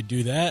play, probably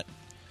do that.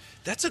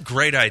 That's a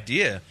great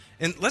idea.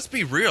 And let's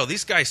be real,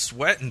 these guys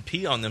sweat and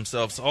pee on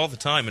themselves all the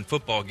time in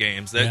football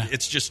games.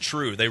 It's just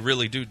true. They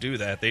really do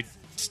that. They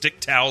stick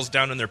towels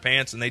down in their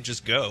pants and they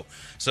just go.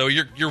 So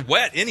you're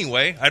wet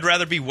anyway. I'd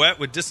rather be wet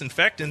with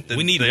disinfectant than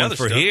we need the one other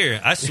for stuff. Here.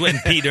 I sweat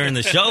and pee during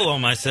the show on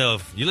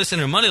myself. You listen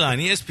to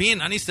Moneyline, ESPN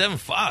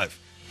 97.5.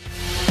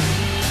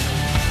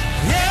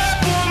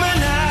 Yeah,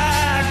 woman,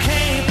 I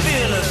can't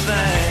feel a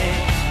thing.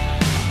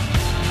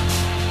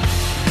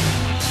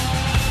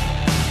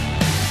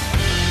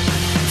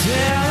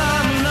 Till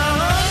I'm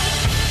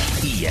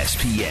lost.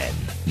 ESPN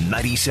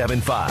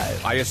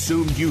 97.5. I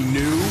assumed you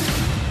knew.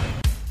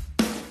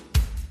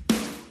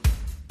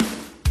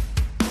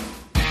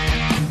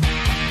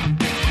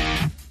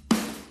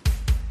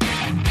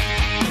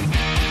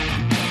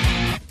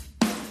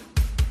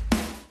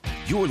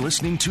 You're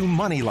listening to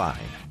Moneyline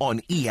on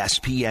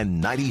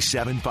ESPN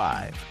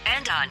 97.5.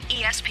 And on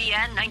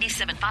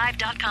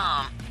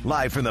ESPN975.com.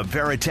 Live from the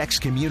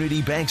Veritex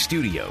Community Bank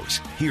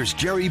Studios, here's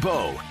Jerry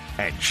Bow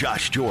and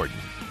Josh Jordan.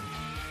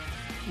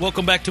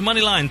 Welcome back to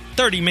Moneyline.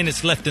 30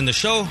 minutes left in the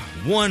show.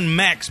 One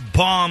max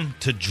bomb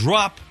to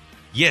drop.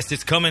 Yes,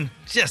 it's coming,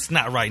 just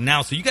not right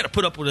now. So you got to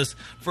put up with us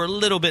for a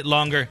little bit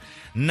longer.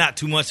 Not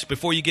too much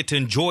before you get to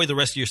enjoy the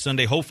rest of your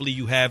Sunday. Hopefully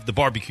you have the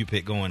barbecue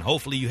pit going.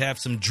 Hopefully you have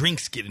some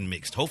drinks getting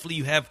mixed. Hopefully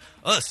you have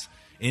us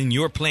in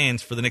your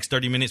plans for the next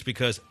 30 minutes,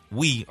 because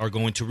we are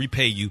going to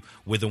repay you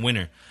with a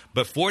winner.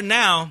 But for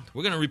now,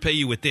 we're going to repay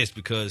you with this,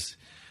 because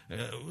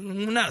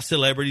we're not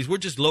celebrities. We're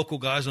just local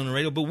guys on the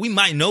radio, but we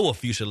might know a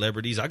few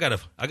celebrities. I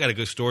got a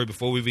good story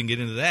before we even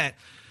get into that.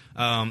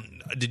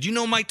 Did you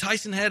know Mike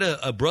Tyson had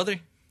a brother?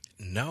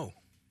 No.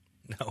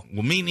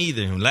 Well, me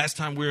neither. Last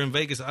time we were in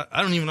Vegas,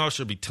 I don't even know I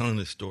should be telling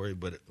this story,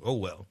 but oh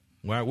well.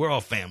 We're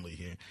all family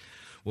here.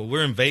 Well,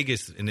 we're in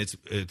Vegas, and it's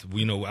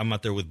I'm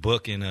out there with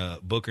Booker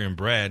and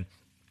Brad.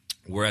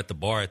 We're at the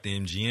bar at the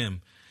MGM.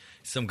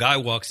 Some guy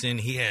walks in.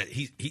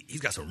 He's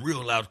got some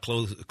real loud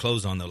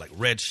clothes on though, like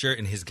red shirt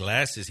and his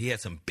glasses. He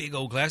had some big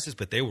old glasses,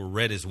 but they were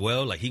red as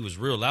well. Like, he was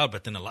real loud.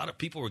 But then a lot of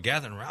people were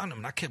gathering around him,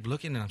 and I kept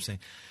looking, and I'm saying,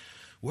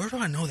 where do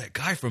I know that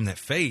guy from, that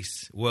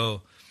face?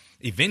 Well,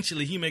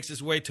 eventually he makes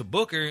his way to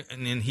Booker,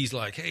 and then he's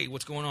like, hey,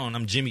 what's going on?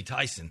 I'm Jimmy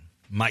Tyson,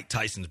 Mike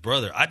Tyson's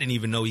brother. I didn't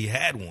even know he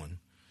had one.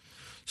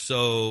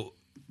 So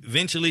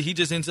eventually he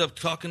just ends up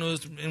talking to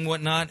us and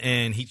whatnot,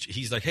 and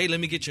he's like, hey, let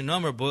me get your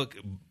number, Book.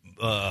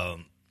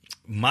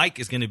 Mike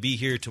is going to be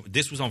here.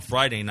 This was on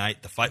Friday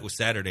night. The fight was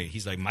Saturday.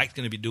 He's like, Mike's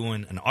going to be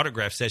doing an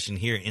autograph session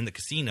here in the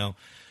casino.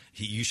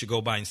 You should go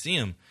by and see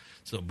him.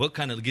 So Book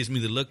kind of gives me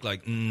the look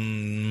like,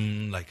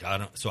 I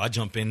don't. So I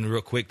jump in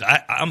real quick.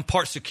 I'm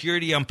part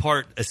security. I'm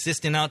part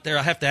assistant out there.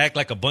 I have to act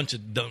like a bunch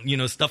of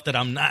stuff that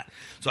I'm not.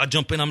 So I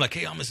jump in. I'm like,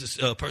 hey, I'm his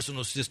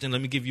personal assistant.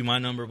 Let me give you my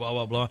number. Blah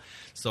blah blah.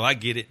 So I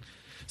get it.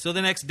 So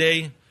the next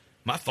day,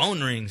 my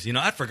phone rings.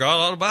 I forgot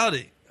all about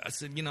it. I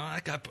said, he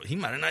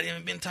might have not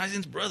even been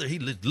Tyson's brother. He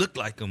looked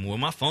like him. Well,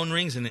 my phone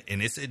rings and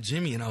it said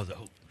Jimmy, and I was like,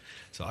 oh.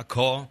 So I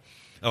call.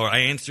 Or I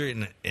answer it,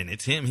 and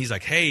it's him. He's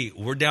like, hey,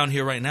 we're down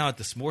here right now at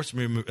the sports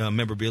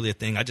memorabilia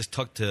thing. I just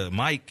talked to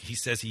Mike. He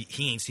says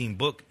he ain't seen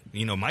Book.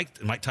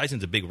 Mike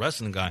Tyson's a big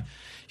wrestling guy.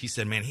 He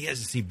said, man, he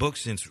hasn't seen Book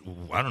since,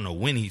 I don't know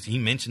when. He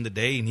mentioned the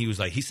day, and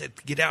he said,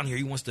 get down here.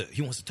 He wants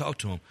to talk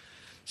to him.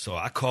 So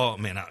I call,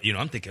 man,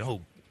 I'm thinking, oh,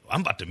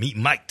 I'm about to meet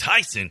Mike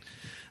Tyson.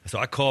 So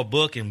I call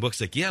Book, and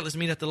Book's like, yeah, let's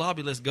meet at the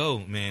lobby. Let's go,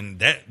 man.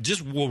 That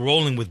just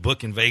rolling with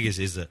Book in Vegas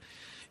is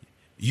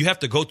you have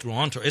to go through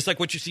entourage. It's like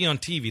what you see on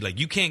TV. Like,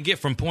 you can't get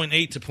from point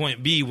A to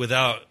point B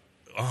without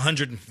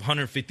 100,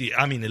 150.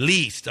 I mean, at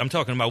least. I'm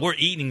talking about we're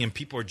eating and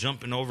people are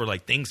jumping over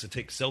like things to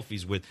take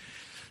selfies with.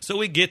 So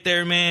we get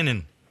there, man,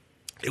 and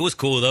it was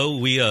cool though.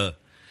 We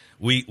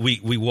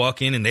we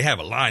walk in and they have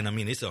a line. I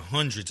mean, it's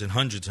hundreds and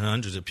hundreds and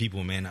hundreds of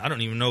people, man. I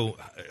don't even know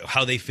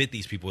how they fit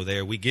these people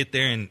there. We get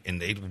there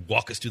and they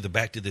walk us through the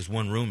back to this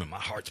one room, and my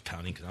heart's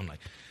pounding because I'm like,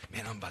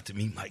 man, I'm about to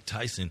meet Mike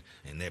Tyson.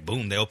 And then,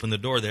 boom, they opened the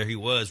door. There he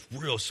was,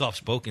 real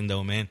soft-spoken,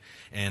 though, man.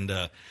 And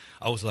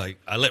I was like,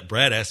 I let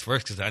Brad ask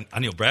first because I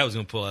knew Brad was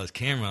going to pull out his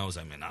camera. I was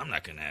like, man, I'm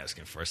not going to ask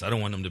him first. I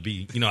don't want him to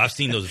be, I've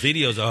seen those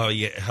videos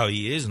of how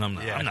he is, and I'm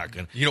not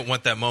going to. You don't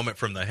want that moment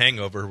from The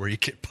Hangover where you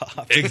get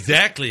popped.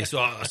 Exactly. So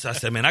I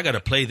said, man, I got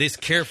to play this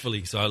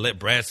carefully. So I let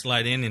Brad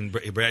slide in, and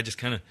Brad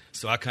just I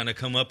kind of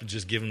come up and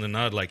just give him the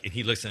nod. Like, and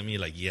he looks at me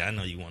like, yeah, I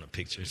know you want a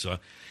picture. So I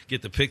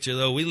get the picture,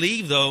 though. We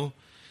leave, though.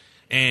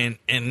 And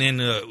then,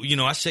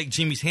 I shake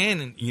Jimmy's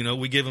hand and,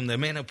 we give him the,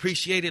 man,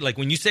 appreciate it. Like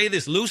when you say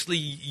this loosely,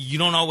 you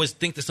don't always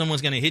think that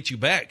someone's going to hit you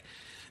back.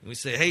 And we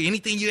say, hey,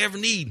 anything you ever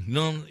need,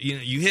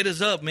 you hit us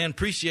up, man,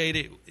 appreciate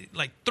it.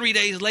 Like 3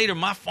 days later,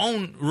 my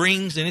phone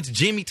rings and it's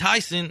Jimmy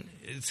Tyson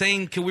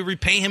saying, can we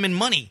repay him in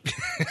money?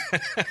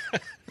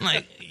 I'm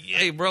like,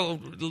 hey, bro,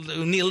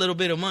 we need a little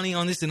bit of money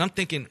on this. And I'm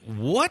thinking,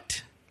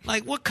 what?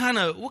 Like, what kind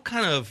of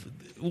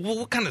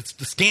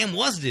scam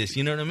was this?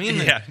 You know what I mean?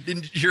 Yeah,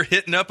 you're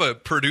hitting up a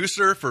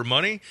producer for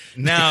money.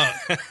 Now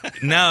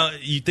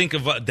you think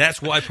of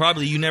that's why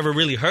probably you never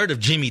really heard of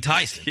Jimmy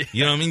Tyson. Yeah.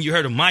 You know what I mean? You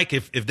heard of Mike.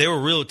 If they were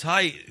real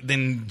tight,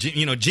 then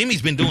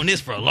Jimmy's been doing this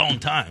for a long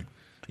time.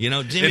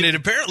 Jimmy, and it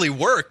apparently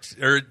worked,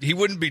 or he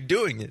wouldn't be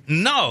doing it.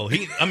 No,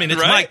 it's right?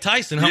 Mike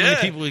Tyson. How many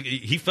people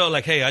he felt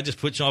like, hey, I just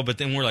put you on, but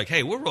then we're like,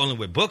 hey, we're rolling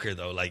with Booker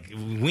though. Like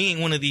we ain't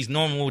one of these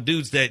normal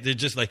dudes that they're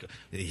just like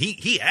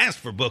he asked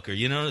for Booker,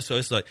 So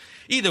it's like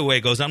either way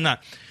it goes. I'm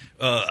not.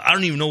 I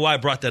don't even know why I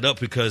brought that up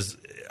because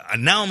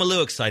now I'm a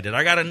little excited.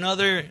 I got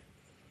another,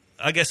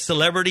 I guess,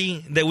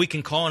 celebrity that we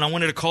can call, and I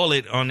wanted to call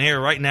it on air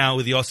right now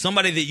with y'all.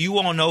 Somebody that you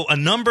all know, a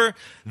number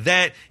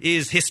that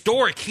is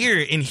historic here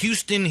in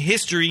Houston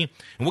history,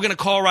 and we're going to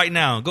call right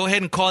now. Go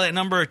ahead and call that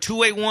number,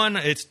 281,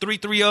 it's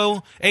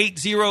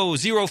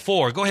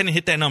 330-8004. Go ahead and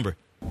hit that number.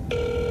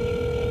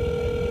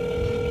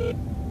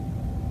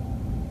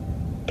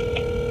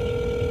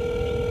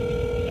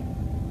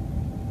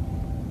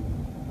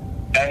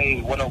 Hey,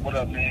 what up,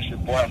 man? It's your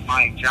boy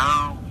Mike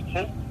Jones.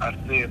 I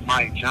said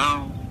Mike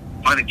Jones,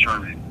 Money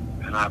Train.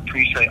 And I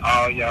appreciate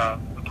all y'all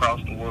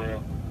across the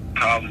world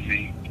calling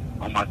me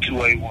on my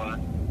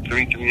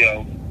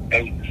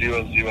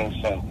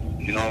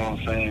 281-330-8004. You know what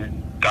I'm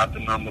saying? Got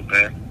the number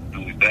back,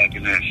 and we back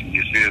in action.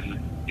 You feel me?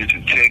 You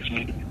can text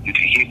me. You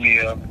can hit me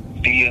up,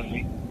 DM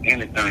me,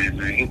 anything,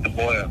 man. Hit the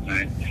boy up,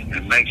 man.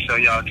 And make sure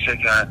y'all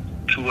check out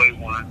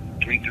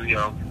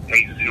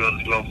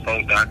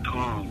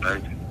 281-330-8004.com,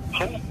 baby.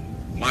 Who?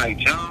 Mike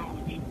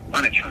Jones,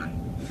 Money Train.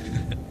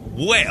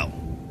 Well,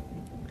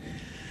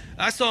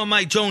 I saw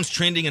Mike Jones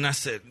trending, and I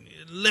said,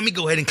 let me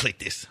go ahead and click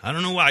this. I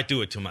don't know why I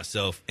do it to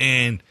myself.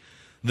 And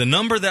the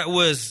number that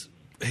was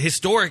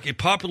historic and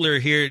popular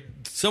here,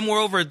 somewhere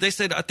over, they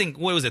said, I think,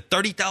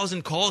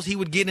 30,000 calls he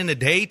would get in a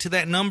day to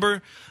that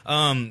number.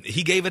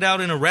 He gave it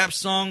out in a rap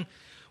song.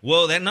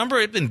 Well, that number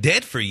had been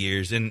dead for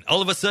years, and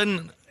all of a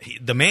sudden,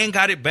 the man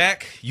got it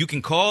back. You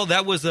can call.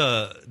 That was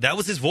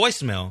his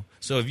voicemail.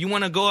 So if you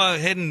want to go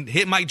ahead and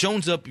hit Mike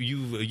Jones up,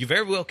 you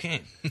very well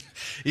can.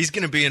 He's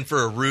going to be in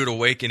for a rude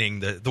awakening.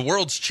 The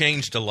world's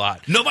changed a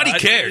lot. Nobody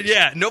cares.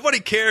 Yeah, nobody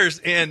cares.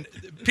 And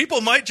people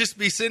might just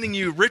be sending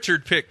you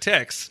Richard pick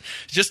texts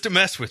just to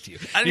mess with you.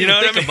 I didn't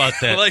even think about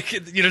that. Like,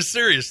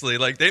 seriously,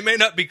 like they may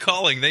not be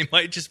calling. They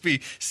might just be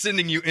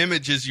sending you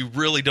images you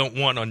really don't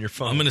want on your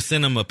phone. I'm going to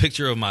send them a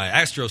picture of my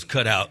Astros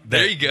cutout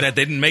there you go. That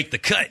didn't make the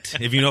cut,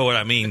 if you know what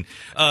I mean.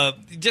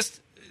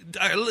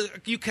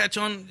 You catch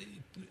on.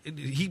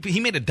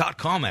 He made a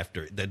 .com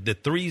after it. The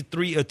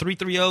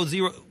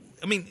 3330.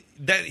 I mean,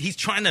 that he's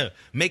trying to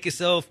make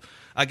himself,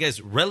 I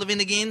guess, relevant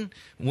again.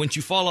 Once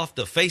you fall off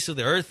the face of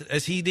the earth,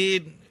 as he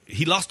did,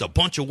 he lost a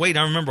bunch of weight.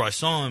 I remember I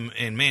saw him,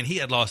 and man, he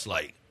had lost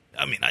I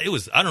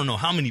don't know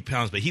how many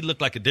pounds, but he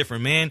looked like a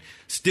different man.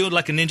 Still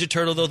like a Ninja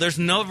Turtle, though. There's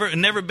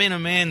never been a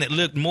man that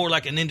looked more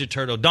like a Ninja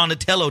Turtle,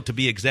 Donatello to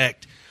be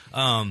exact,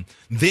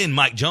 than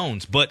Mike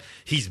Jones. But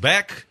he's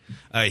back.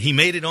 He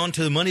made it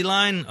onto the money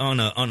line on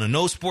a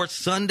No Sports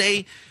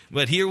Sunday.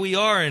 But here we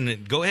are,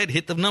 and go ahead,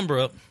 hit the number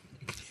up.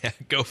 Yeah,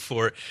 go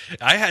for it.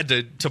 I had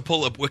to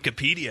pull up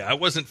Wikipedia. I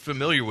wasn't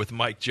familiar with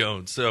Mike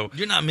Jones, so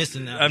you're not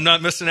missing out. I'm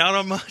not missing out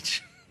on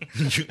much.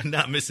 You're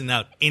not missing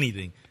out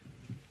anything.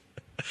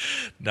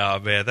 No,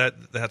 man,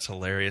 that's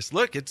hilarious.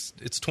 Look, it's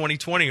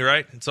 2020,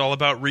 right? It's all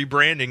about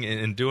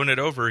rebranding and doing it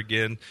over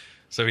again.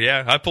 So,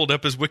 yeah, I pulled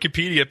up his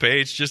Wikipedia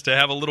page just to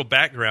have a little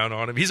background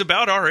on him. He's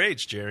about our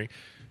age, Jerry.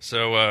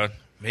 So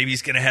maybe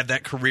he's going to have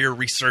that career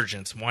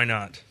resurgence. Why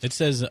not? It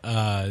says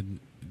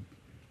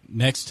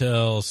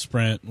Nextel,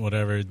 Sprint,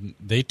 whatever,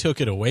 they took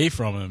it away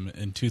from him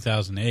in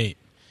 2008.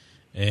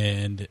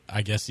 And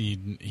I guess he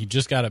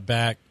just got it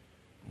back,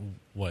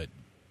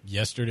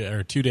 yesterday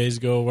or 2 days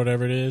ago or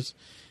whatever it is.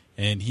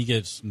 And he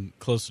gets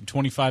close to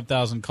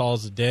 25,000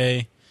 calls a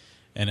day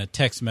and a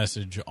text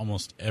message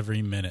almost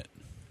every minute.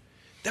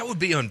 That would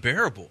be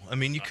unbearable. I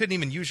mean, you couldn't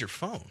even use your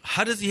phone.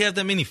 How does he have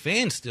that many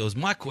fans still is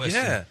my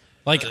question. Yeah.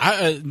 Like,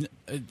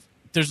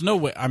 there's no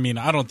way. I mean,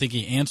 I don't think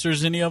he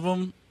answers any of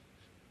them.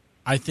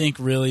 I think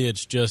really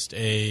it's just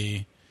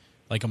a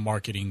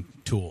marketing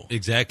tool.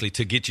 Exactly,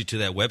 to get you to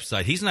that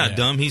website. He's not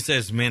dumb. He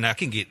says, man, I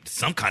can get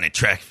some kind of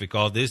traffic,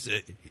 all this.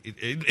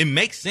 It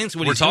makes sense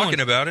what We're he's doing. We're talking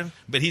about him.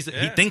 But he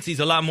thinks he's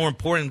a lot more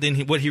important than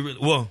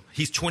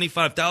he's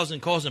 25,000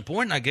 calls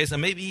important, I guess,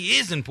 and maybe he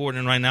is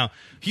important right now.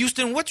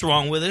 Houston, what's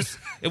wrong with us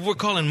if we're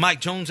calling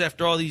Mike Jones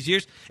after all these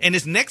years? And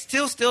is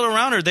Nextel still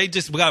around, or they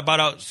just got bought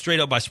out straight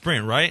up by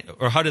Sprint, right?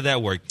 Or how did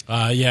that work?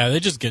 Yeah, they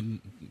just get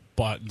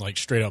bought,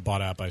 straight up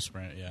bought out by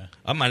Sprint, yeah.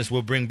 I might as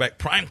well bring back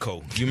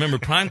PrimeCo. Do you remember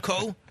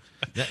PrimeCo?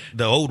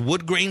 The old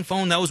wood grain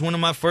phone. That was one of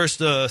my first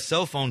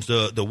cell phones,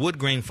 the wood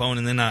grain phone,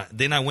 and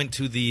then I went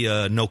to the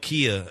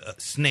Nokia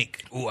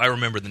Snake. Oh, I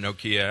remember the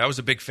Nokia. I was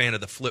a big fan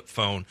of the flip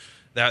phone.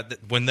 That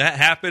when that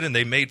happened and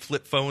they made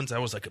flip phones,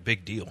 that was like a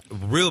big deal.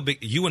 Real big.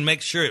 You would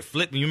make sure it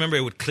flipped. You remember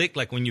it would click,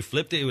 like when you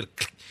flipped it,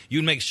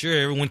 you'd make sure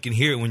everyone can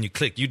hear it when you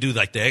click. You do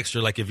like the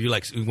extra, like if you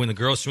when the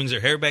girl swings her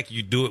hair back,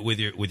 you do it with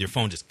your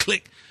phone. Just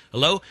click,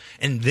 hello,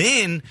 and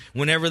then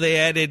whenever they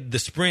added the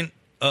Sprint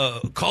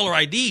caller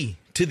ID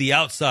to the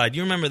outside,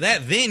 you remember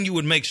that? Then you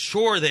would make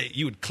sure that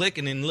you would click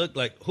and then look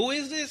like, who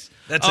is this?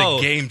 That's a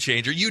game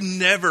changer. You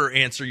never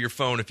answer your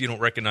phone if you don't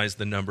recognize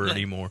the number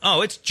anymore.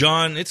 Oh, it's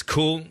John. It's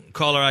cool.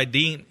 Caller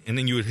ID, and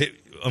then you would hit.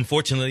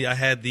 Unfortunately, I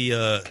had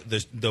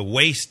the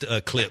waist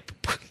clip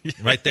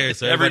right there,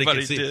 so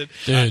everybody did.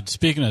 Dude,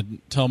 speaking of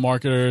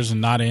telemarketers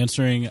and not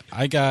answering,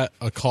 I got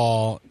a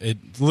call. It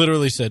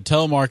literally said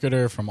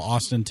telemarketer from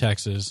Austin,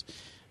 Texas.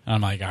 And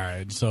I'm like, all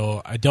right.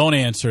 So I don't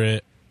answer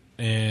it,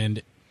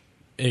 and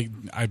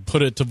I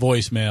put it to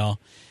voicemail.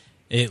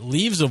 It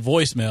leaves a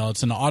voicemail.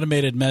 It's an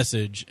automated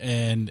message,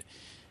 and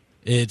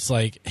it's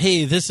like,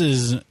 hey, this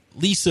is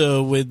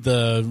Lisa with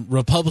the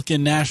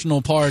Republican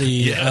National Party.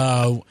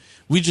 Yeah.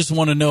 We just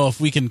want to know if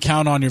we can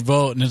count on your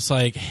vote. And it's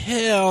like,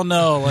 hell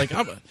no. Like,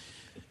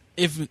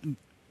 if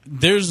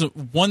there's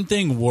one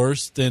thing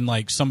worse than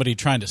somebody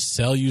trying to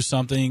sell you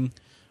something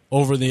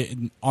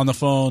on the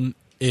phone,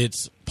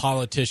 it's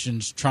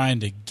politicians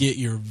trying to get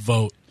your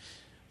vote.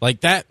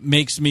 Like, that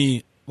makes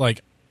me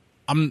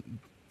I'm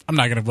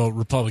not going to vote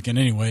Republican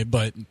anyway,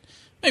 but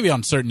maybe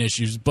on certain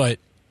issues. But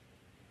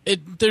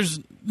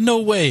there's no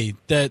way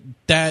that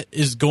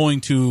is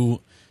going to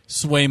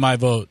sway my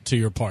vote to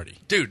your party.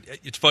 Dude,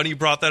 it's funny you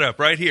brought that up.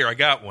 Right here, I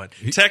got one.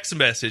 Text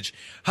message.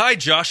 Hi,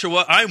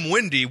 Joshua. I'm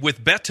Wendy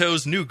with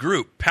Beto's new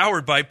group,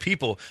 Powered by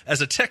People.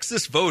 As a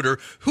Texas voter,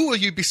 who will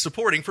you be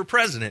supporting for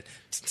president?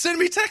 Send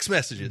me text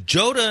messages.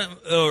 Joda,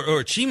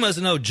 or she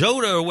must know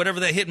Joda or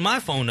whatever that hit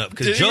my phone up,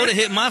 because Joda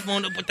hit my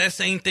phone up with that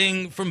same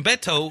thing from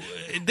Beto.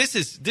 This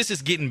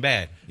is getting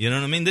bad. You know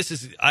what I mean? This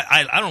is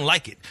I don't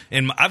like it,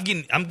 and I'm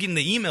getting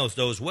the emails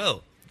though as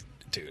well,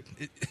 dude.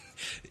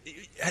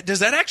 Does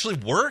that actually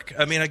work?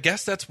 I mean, I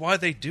guess that's why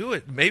they do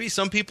it. Maybe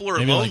some people are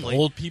lonely. Like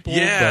old people?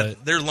 Yeah,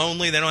 they're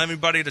lonely. They don't have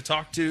anybody to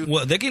talk to.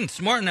 Well, they're getting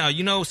smart now.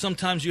 You know,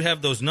 sometimes you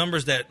have those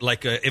numbers that,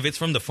 if it's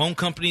from the phone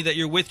company that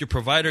you're with, your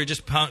provider,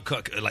 just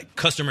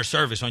customer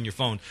service on your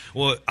phone.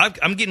 Well,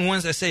 I'm getting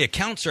ones that say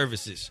account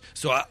services.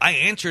 So I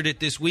answered it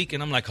this week,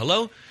 and I'm like,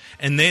 hello?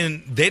 And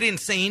then they didn't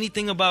say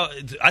anything about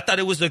it. I thought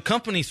it was the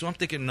company, so I'm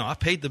thinking, no, I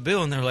paid the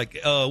bill. And they're like,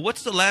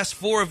 what's the last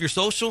 4 of your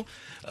social?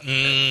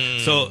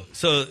 So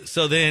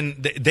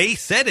then they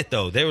said it,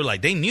 though. They were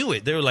like, they knew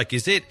it. They were like,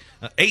 is it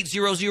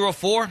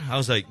 8004? I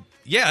was like,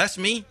 yeah, that's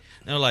me.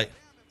 And they're like,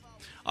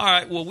 all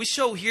right, well, we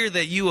show here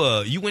that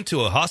you went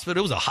to a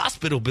hospital. It was a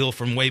hospital bill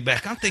from way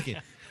back. I'm thinking,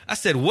 I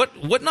said,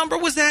 what number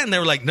was that? And they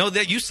were like, no,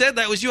 that you said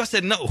that was you. I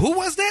said, no, who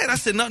was that? I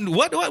said, no,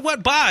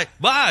 what? Bye.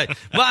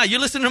 You're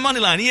listening to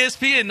Moneyline,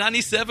 ESPN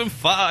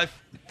 97.5.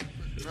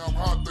 Now I'm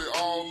hot, they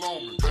all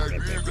on me. Back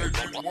then they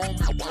didn't want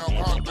me. Now I'm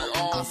hot, they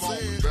all on me.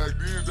 Back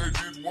then they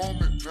didn't want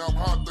me. Now I'm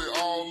hot, they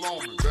all on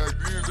me. Back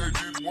then they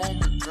didn't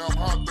want me. Now I'm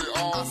hot, they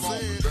all on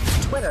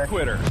me.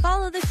 Twitter.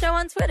 Follow the show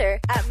on Twitter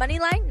at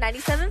Moneyline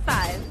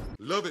 97.5.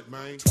 Love it,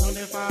 man.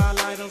 25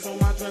 lighters on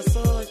my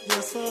dresser,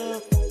 yes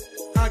sir.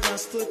 I got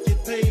to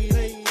get paid.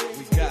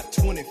 We got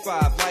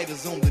 25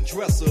 lighters on the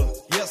dresser,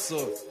 yes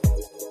sir.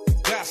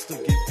 Got to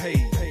get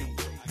paid.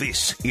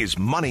 This is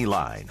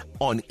Moneyline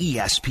on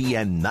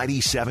ESPN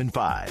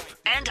 97.5.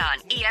 And on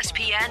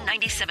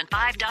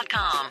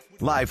ESPN975.com.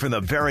 Live from the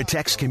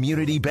Veritex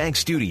Community Bank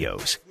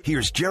Studios,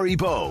 here's Jerry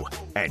Bow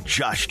and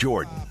Josh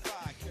Jordan.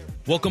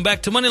 Welcome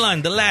back to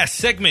Moneyline, the last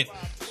segment.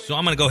 So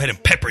I'm going to go ahead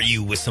and pepper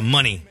you with some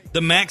money. The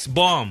Max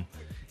Bomb,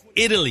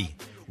 Italy,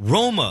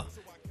 Roma,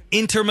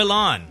 Inter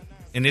Milan.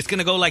 And it's going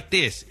to go like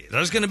this.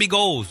 There's going to be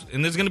goals,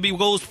 and there's going to be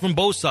goals from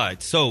both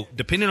sides. So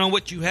depending on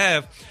what you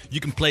have, you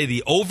can play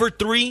the over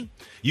 3.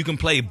 You can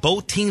play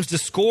both teams to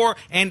score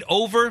and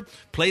over.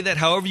 Play that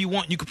however you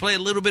want. You can play a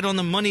little bit on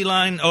the money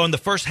line or on the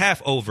first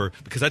half over,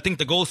 because I think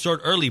the goals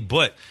start early.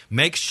 But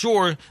make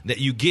sure that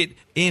you get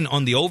in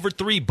on the over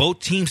 3,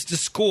 both teams to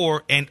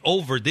score and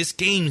over. This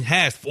game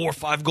has 4 or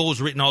 5 goals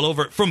written all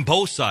over it from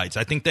both sides.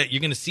 I think that you're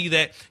going to see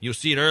that. You'll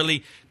see it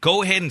early.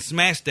 Go ahead and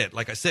smash that.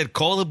 Like I said,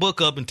 call the book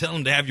up and tell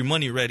them to have your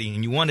money ready,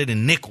 and you want it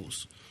in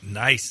nickels.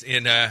 Nice.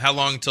 And how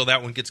long until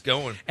that one gets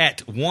going? At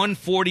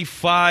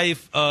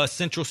 1:45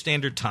 Central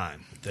Standard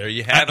Time. There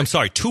you have it. I'm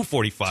sorry,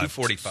 2:45.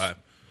 2:45.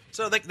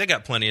 So they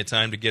got plenty of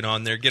time to get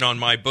on there. Get on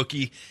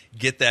MyBookie,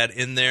 get that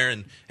in there.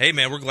 And, hey,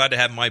 man, we're glad to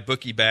have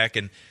MyBookie back.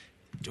 And,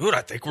 dude,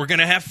 I think we're going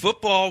to have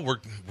football.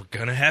 We're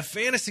going to have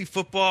fantasy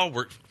football.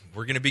 We're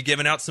going to be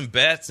giving out some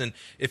bets. And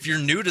if you're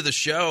new to the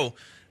show,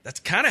 that's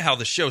kind of how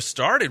the show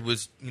started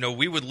was,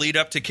 we would lead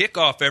up to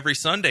kickoff every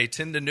Sunday,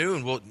 10 to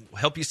noon. We'll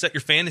help you set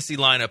your fantasy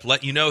lineup,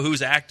 let you know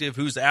who's active,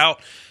 who's out,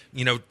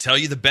 tell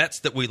you the bets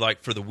that we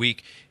like for the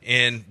week.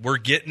 And we're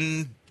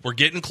getting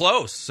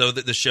close, so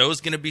that the show's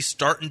going to be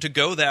starting to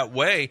go that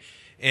way.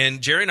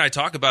 And Jerry and I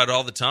talk about it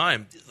all the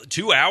time.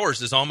 2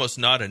 hours is almost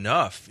not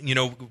enough.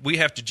 We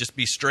have to just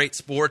be straight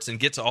sports and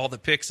get to all the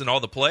picks and all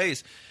the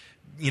plays,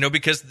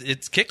 because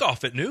it's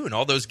kickoff at noon.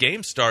 All those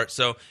games start.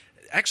 So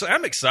actually,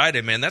 I'm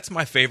excited, man. That's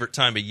my favorite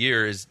time of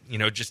year is,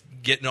 just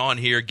getting on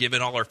here, giving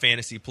all our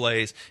fantasy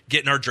plays,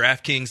 getting our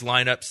DraftKings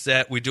lineup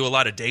set. We do a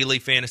lot of daily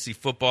fantasy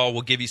football.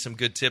 We'll give you some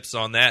good tips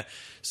on that.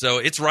 So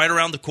it's right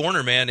around the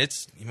corner, man.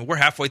 We're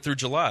halfway through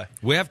July.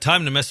 We have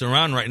time to mess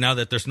around right now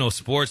that there's no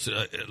sports.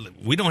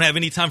 We don't have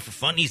any time for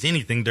funnies,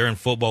 anything during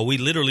football. We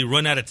literally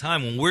run out of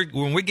time. When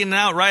we're getting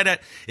out right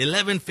at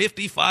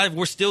 11:55,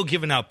 we're still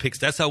giving out picks.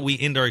 That's how we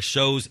end our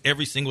shows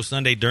every single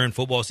Sunday during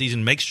football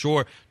season. Make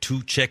sure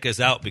to check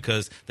us out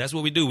because that's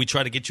what we do. We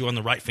try to get you on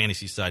the right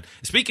fantasy side.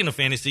 Speaking of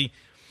fantasy,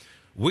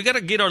 we got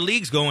to get our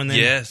leagues going then.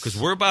 Yes. Because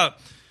we're about,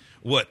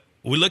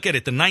 we look at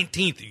it, the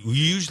 19th. We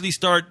usually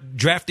start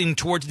drafting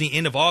towards the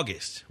end of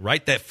August,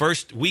 right? That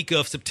first week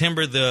of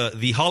September,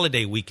 the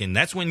holiday weekend.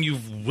 That's when you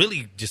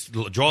really just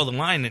draw the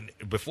line. And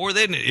before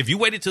then, if you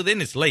waited till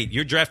then, it's late.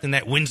 You're drafting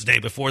that Wednesday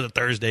before the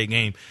Thursday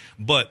game.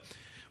 But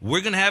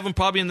we're going to have them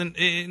probably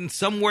in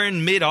somewhere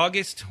in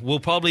mid-August. We'll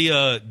probably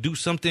do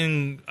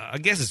something, I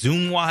guess,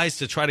 Zoom-wise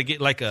to try to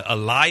get like a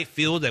live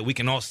field that we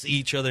can all see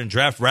each other and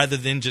draft rather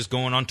than just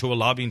going onto a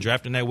lobby and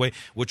drafting that way.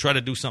 We'll try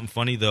to do something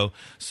funny, though.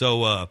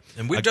 So,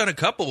 and we've done a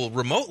couple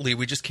remotely.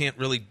 We just can't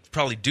really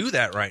probably do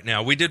that right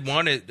now. We did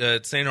one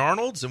at St.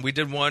 Arnold's, and we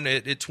did one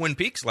at Twin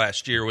Peaks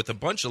last year with a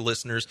bunch of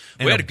listeners.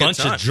 And we had a good bunch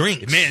time. Of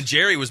drinks. Man,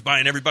 Jerry was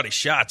buying everybody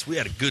shots. We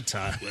had a good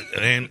time.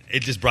 And it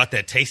just brought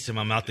that taste in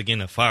my mouth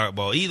again, a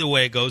fireball. Either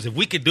way it goes. If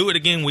we could do it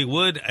again, we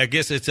would. I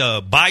guess it's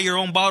buy your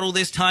own bottle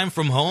this time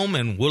from home,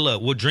 and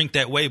we'll drink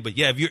that way. But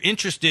yeah, if you're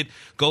interested,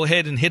 go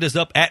ahead and hit us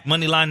up at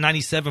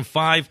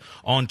Moneyline975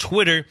 on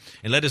Twitter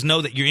and let us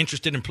know that you're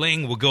interested in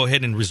playing. We'll go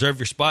ahead and reserve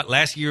your spot.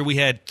 Last year we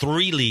had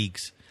 3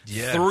 leagues.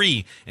 Yeah.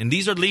 3, and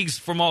these are leagues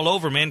from all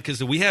over, man.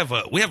 Because we have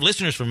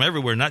listeners from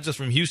everywhere, not just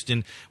from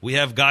Houston. We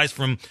have guys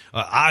from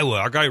Iowa,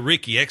 our guy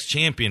Ricky,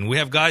 ex-champion. We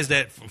have guys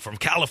that from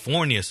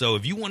California. So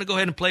if you want to go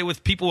ahead and play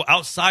with people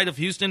outside of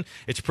Houston,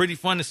 it's pretty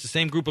fun. It's the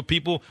same group of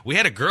people. We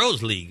had a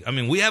girls' league. I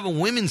mean, we have a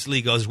women's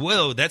league as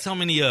well. That's how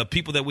many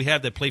people that we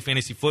have that play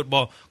fantasy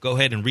football. Go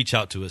ahead and reach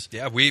out to us.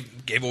 Yeah, we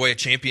gave away a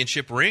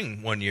championship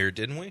ring one year,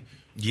 didn't we?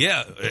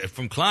 Yeah,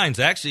 from Klein's,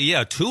 actually,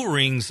 yeah, 2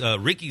 rings.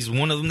 Ricky's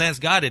one of them that's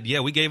got it. Yeah,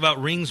 we gave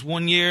out rings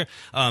one year.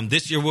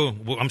 This year,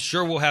 I'm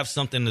sure we'll have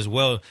something as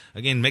well.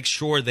 Again, make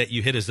sure that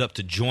you hit us up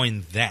to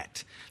join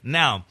that.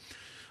 Now,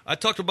 I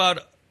talked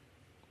about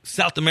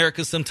South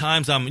America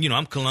sometimes.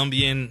 I'm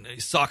Colombian.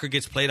 Soccer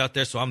gets played out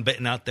there, so I'm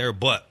betting out there.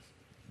 But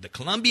the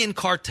Colombian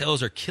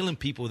cartels are killing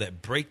people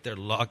that break their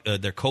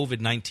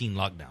COVID-19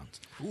 lockdowns.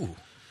 Ooh.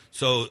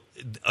 So,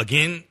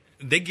 again,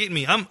 they get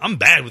me. I'm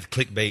bad with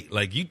clickbait.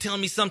 Like, you tell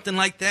me something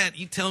like that,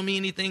 you tell me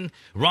anything,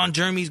 Ron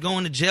Jeremy's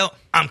going to jail,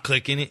 I'm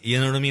clicking it. You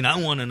know what I mean? I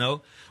want to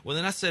know. Well,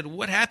 then I said,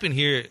 what happened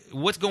here?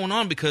 What's going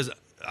on? Because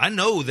I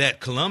know that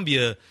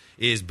Colombia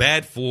is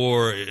bad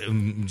for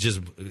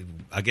just,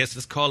 I guess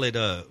let's call it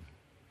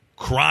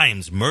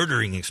crimes,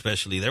 murdering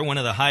especially. They're one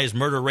of the highest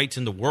murder rates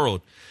in the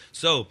world.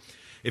 So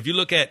if you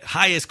look at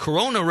highest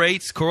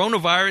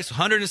coronavirus,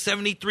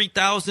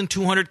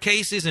 173,200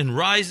 cases and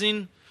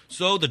rising.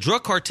 So the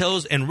drug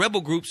cartels and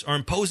rebel groups are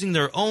imposing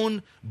their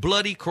own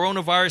bloody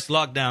coronavirus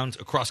lockdowns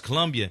across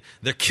Colombia.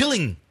 They're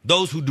killing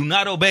those who do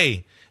not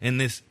obey. And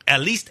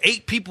at least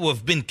 8 people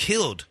have been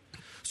killed.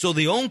 So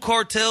the own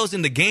cartels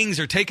and the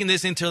gangs are taking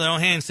this into their own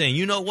hands, saying,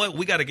 you know what,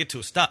 we got to get to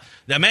a stop.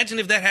 Now, imagine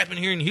if that happened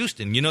here in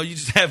Houston. You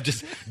just have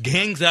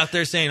gangs out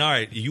there saying, all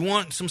right, you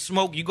want some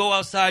smoke, you go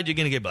outside, you're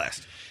going to get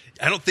blasted.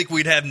 I don't think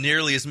we'd have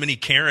nearly as many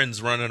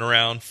Karens running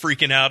around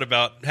freaking out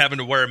about having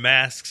to wear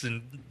masks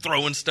and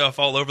throwing stuff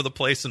all over the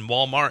place in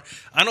Walmart.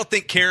 I don't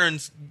think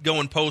Karen's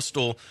going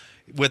postal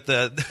with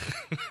the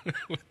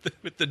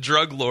with the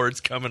drug lords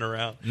coming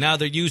around. Now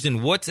they're using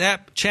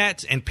WhatsApp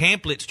chats and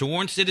pamphlets to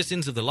warn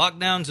citizens of the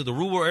lockdowns of the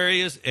rural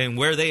areas and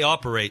where they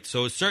operate.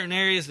 So in certain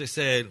areas they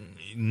said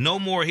no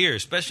more here,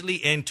 especially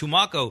in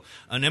Tumaco,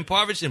 an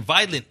impoverished and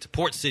violent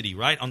port city,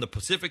 right, on the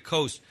Pacific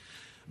coast.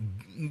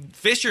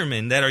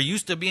 Fishermen that are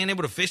used to being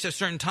able to fish at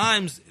certain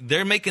times,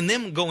 they're making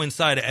them go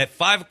inside at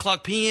 5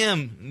 o'clock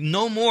p.m.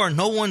 No more.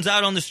 No one's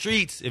out on the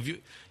streets. If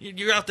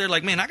you're out there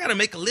like, man, I got to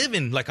make a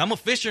living. Like, I'm a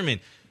fisherman.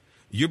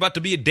 You're about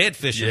to be a dead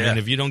fisherman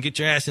if you don't get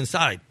your ass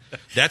inside.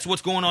 That's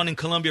what's going on in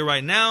Colombia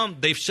right now.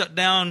 They've shut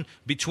down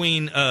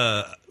between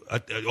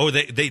or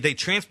they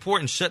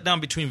transport and shut down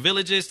between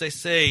villages. They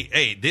say,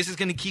 hey, this is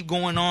going to keep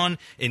going on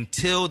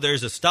until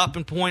there's a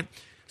stopping point.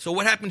 So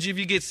what happens if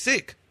you get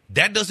sick?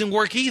 That doesn't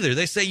work either.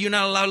 They say you're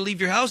not allowed to leave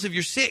your house if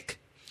you're sick.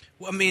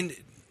 Well, I mean,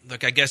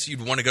 look, I guess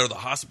you'd want to go to the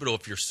hospital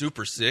if you're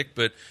super sick,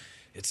 but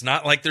it's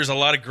not like there's a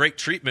lot of great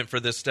treatment for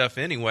this stuff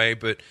anyway.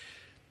 But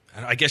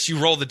I guess you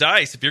roll the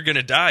dice. If you're going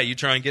to die, you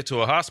try and get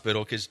to a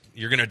hospital because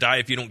you're going to die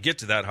if you don't get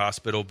to that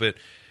hospital. But,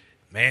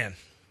 man,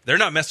 they're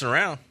not messing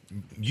around.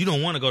 You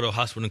don't want to go to a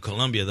hospital in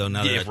Colombia, though,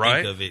 now that I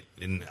think of it.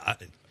 And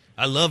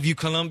I love you,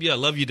 Colombia. I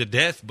love you to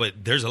death,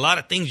 but there's a lot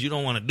of things you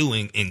don't want to do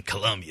in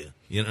Colombia,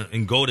 you know,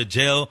 and go to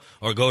jail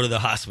or go to the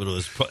hospital.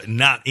 Is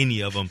not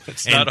any of them.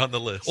 It's not on the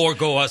list. Or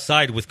go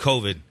outside with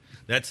COVID.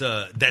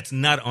 That's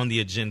not on the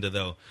agenda,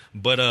 though.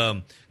 But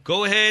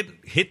go ahead,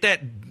 hit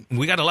that.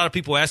 We got a lot of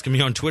people asking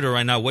me on Twitter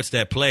right now, what's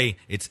that play?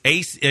 It's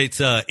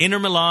Inter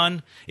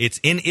Milan.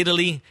 It's in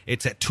Italy.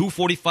 It's at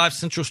 2:45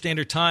 Central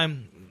Standard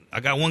Time. I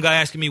got one guy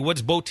asking me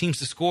what's both teams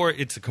to score.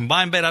 It's a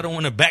combined bet. I don't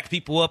want to back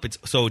people up.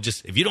 So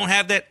just if you don't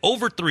have that,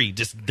 over 3.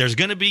 Just there's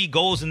going to be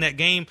goals in that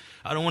game.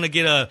 I don't want to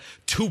get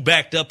too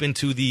backed up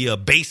into the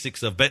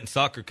basics of betting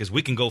soccer because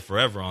we can go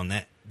forever on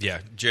that. Yeah,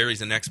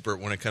 Jerry's an expert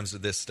when it comes to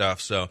this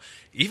stuff. So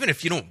even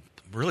if you don't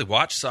really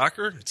watch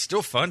soccer, it's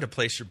still fun to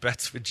place your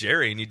bets with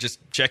Jerry, and you just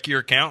check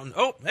your account and,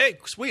 oh, hey,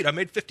 sweet, I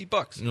made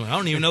 $50. No, I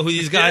don't even know who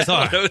these guys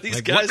are. I don't know who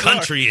these guys what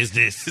country is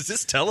this? Is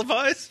this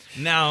televised?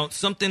 Now,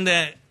 something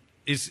that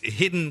is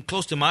hidden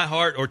close to my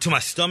heart or to my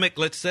stomach,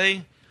 let's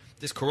say,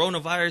 this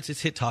coronavirus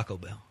has hit Taco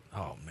Bell.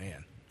 Oh,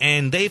 man.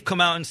 And they've come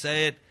out and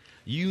said,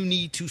 you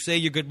need to say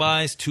your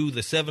goodbyes to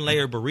the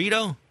 7-layer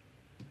burrito,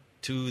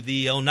 to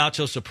the El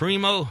Nacho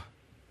Supremo.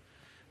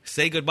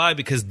 Say goodbye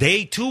because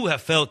they, too,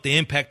 have felt the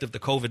impact of the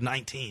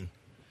COVID-19.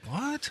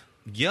 What?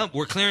 Yep,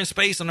 we're clearing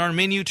space on our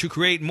menu to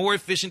create more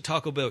efficient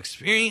Taco Bell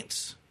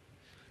experience.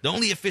 The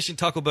only efficient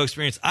Taco Bell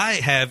experience I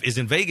have is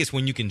in Vegas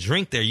when you can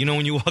drink there. You know,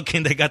 when you walk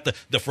in, they got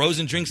the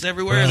frozen drinks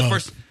everywhere.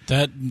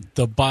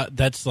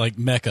 That's like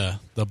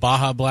Mecca. The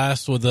Baja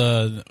Blast with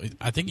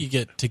I think you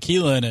get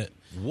tequila in it.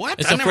 What?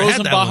 It's a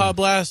frozen Baja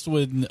Blast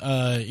with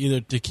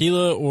either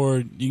tequila or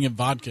you can get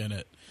vodka in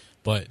it.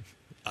 But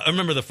I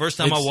remember the first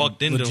time I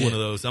walked into legit. one of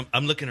those,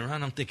 I'm looking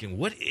around, I'm thinking,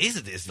 what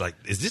is this? Like,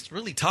 is this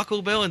really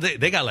Taco Bell? And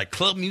they got like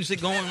club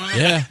music going on?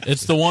 Yeah,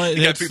 it's the one,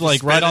 it's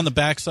like right on the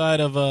backside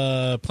of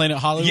Planet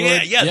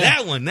Hollywood. Yeah,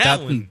 that one.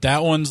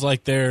 That one's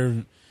like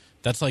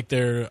that's like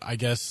their, I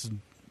guess,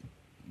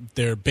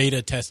 their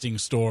beta testing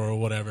store or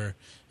whatever.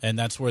 And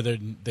that's where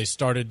they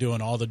started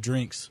doing all the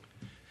drinks.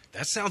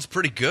 That sounds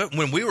pretty good.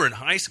 When we were in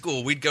high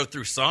school, we'd go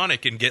through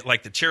Sonic and get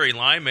like the cherry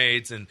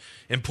limeades and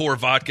pour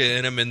vodka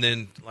in them, and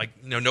then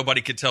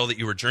nobody could tell that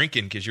you were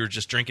drinking because you were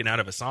just drinking out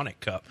of a Sonic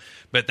cup.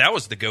 But that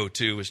was the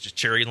go-to, was just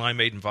cherry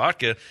limeade and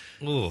vodka.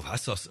 Oh, I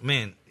saw,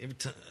 man,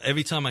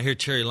 every time I hear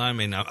cherry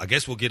limeade, now I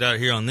guess we'll get out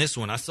of here on this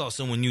one. I saw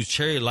someone use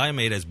cherry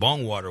limeade as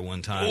bong water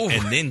one time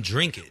and then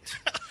drink it.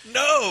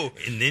 No!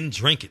 And then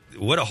drink it.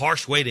 What a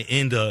harsh way to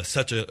end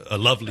such a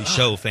lovely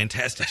show,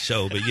 fantastic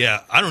show. But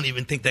yeah, I don't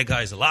even think that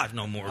guy's alive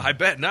no more. I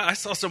bet not. I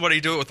saw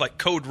somebody do it with like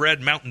Code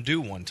Red Mountain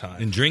Dew one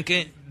time. And drink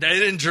it? They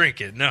didn't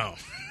drink it, no.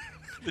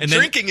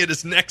 Drinking it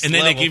is next level.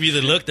 And then they give you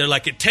the look. They're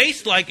like, it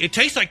tastes like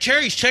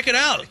cherries. Check it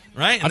out,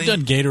 right? I've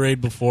done Gatorade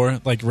before,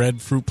 like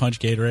red fruit punch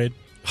Gatorade.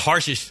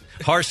 Harshest.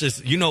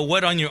 You know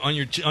what, on your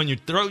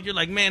throat? You're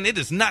like, man, it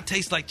does not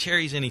taste like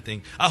cherries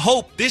anything. I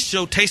hope this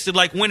show tasted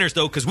like winners,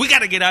 though, because we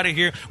got to get out of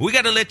here. We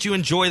got to let you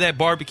enjoy that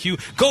barbecue.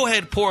 Go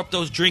ahead, pour up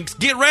those drinks.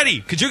 Get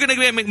ready, because you're going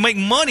to make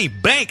money.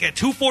 Bank at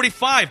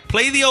 2:45.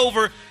 Play the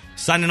over.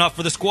 Signing off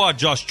for the squad,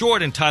 Josh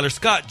Jordan, Tyler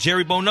Scott,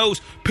 Jerry Bonos.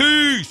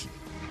 Peace.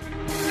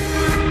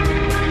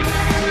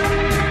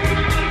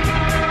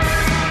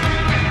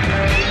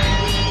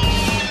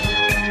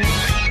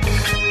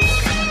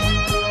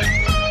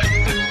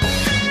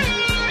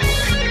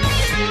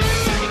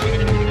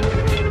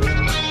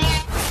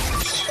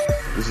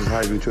 This is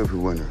Heisman Trophy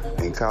winner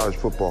and College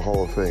Football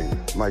Hall of Fame,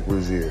 Mike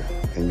Rozier,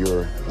 and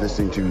you're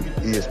listening to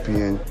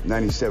ESPN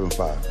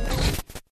 97.5.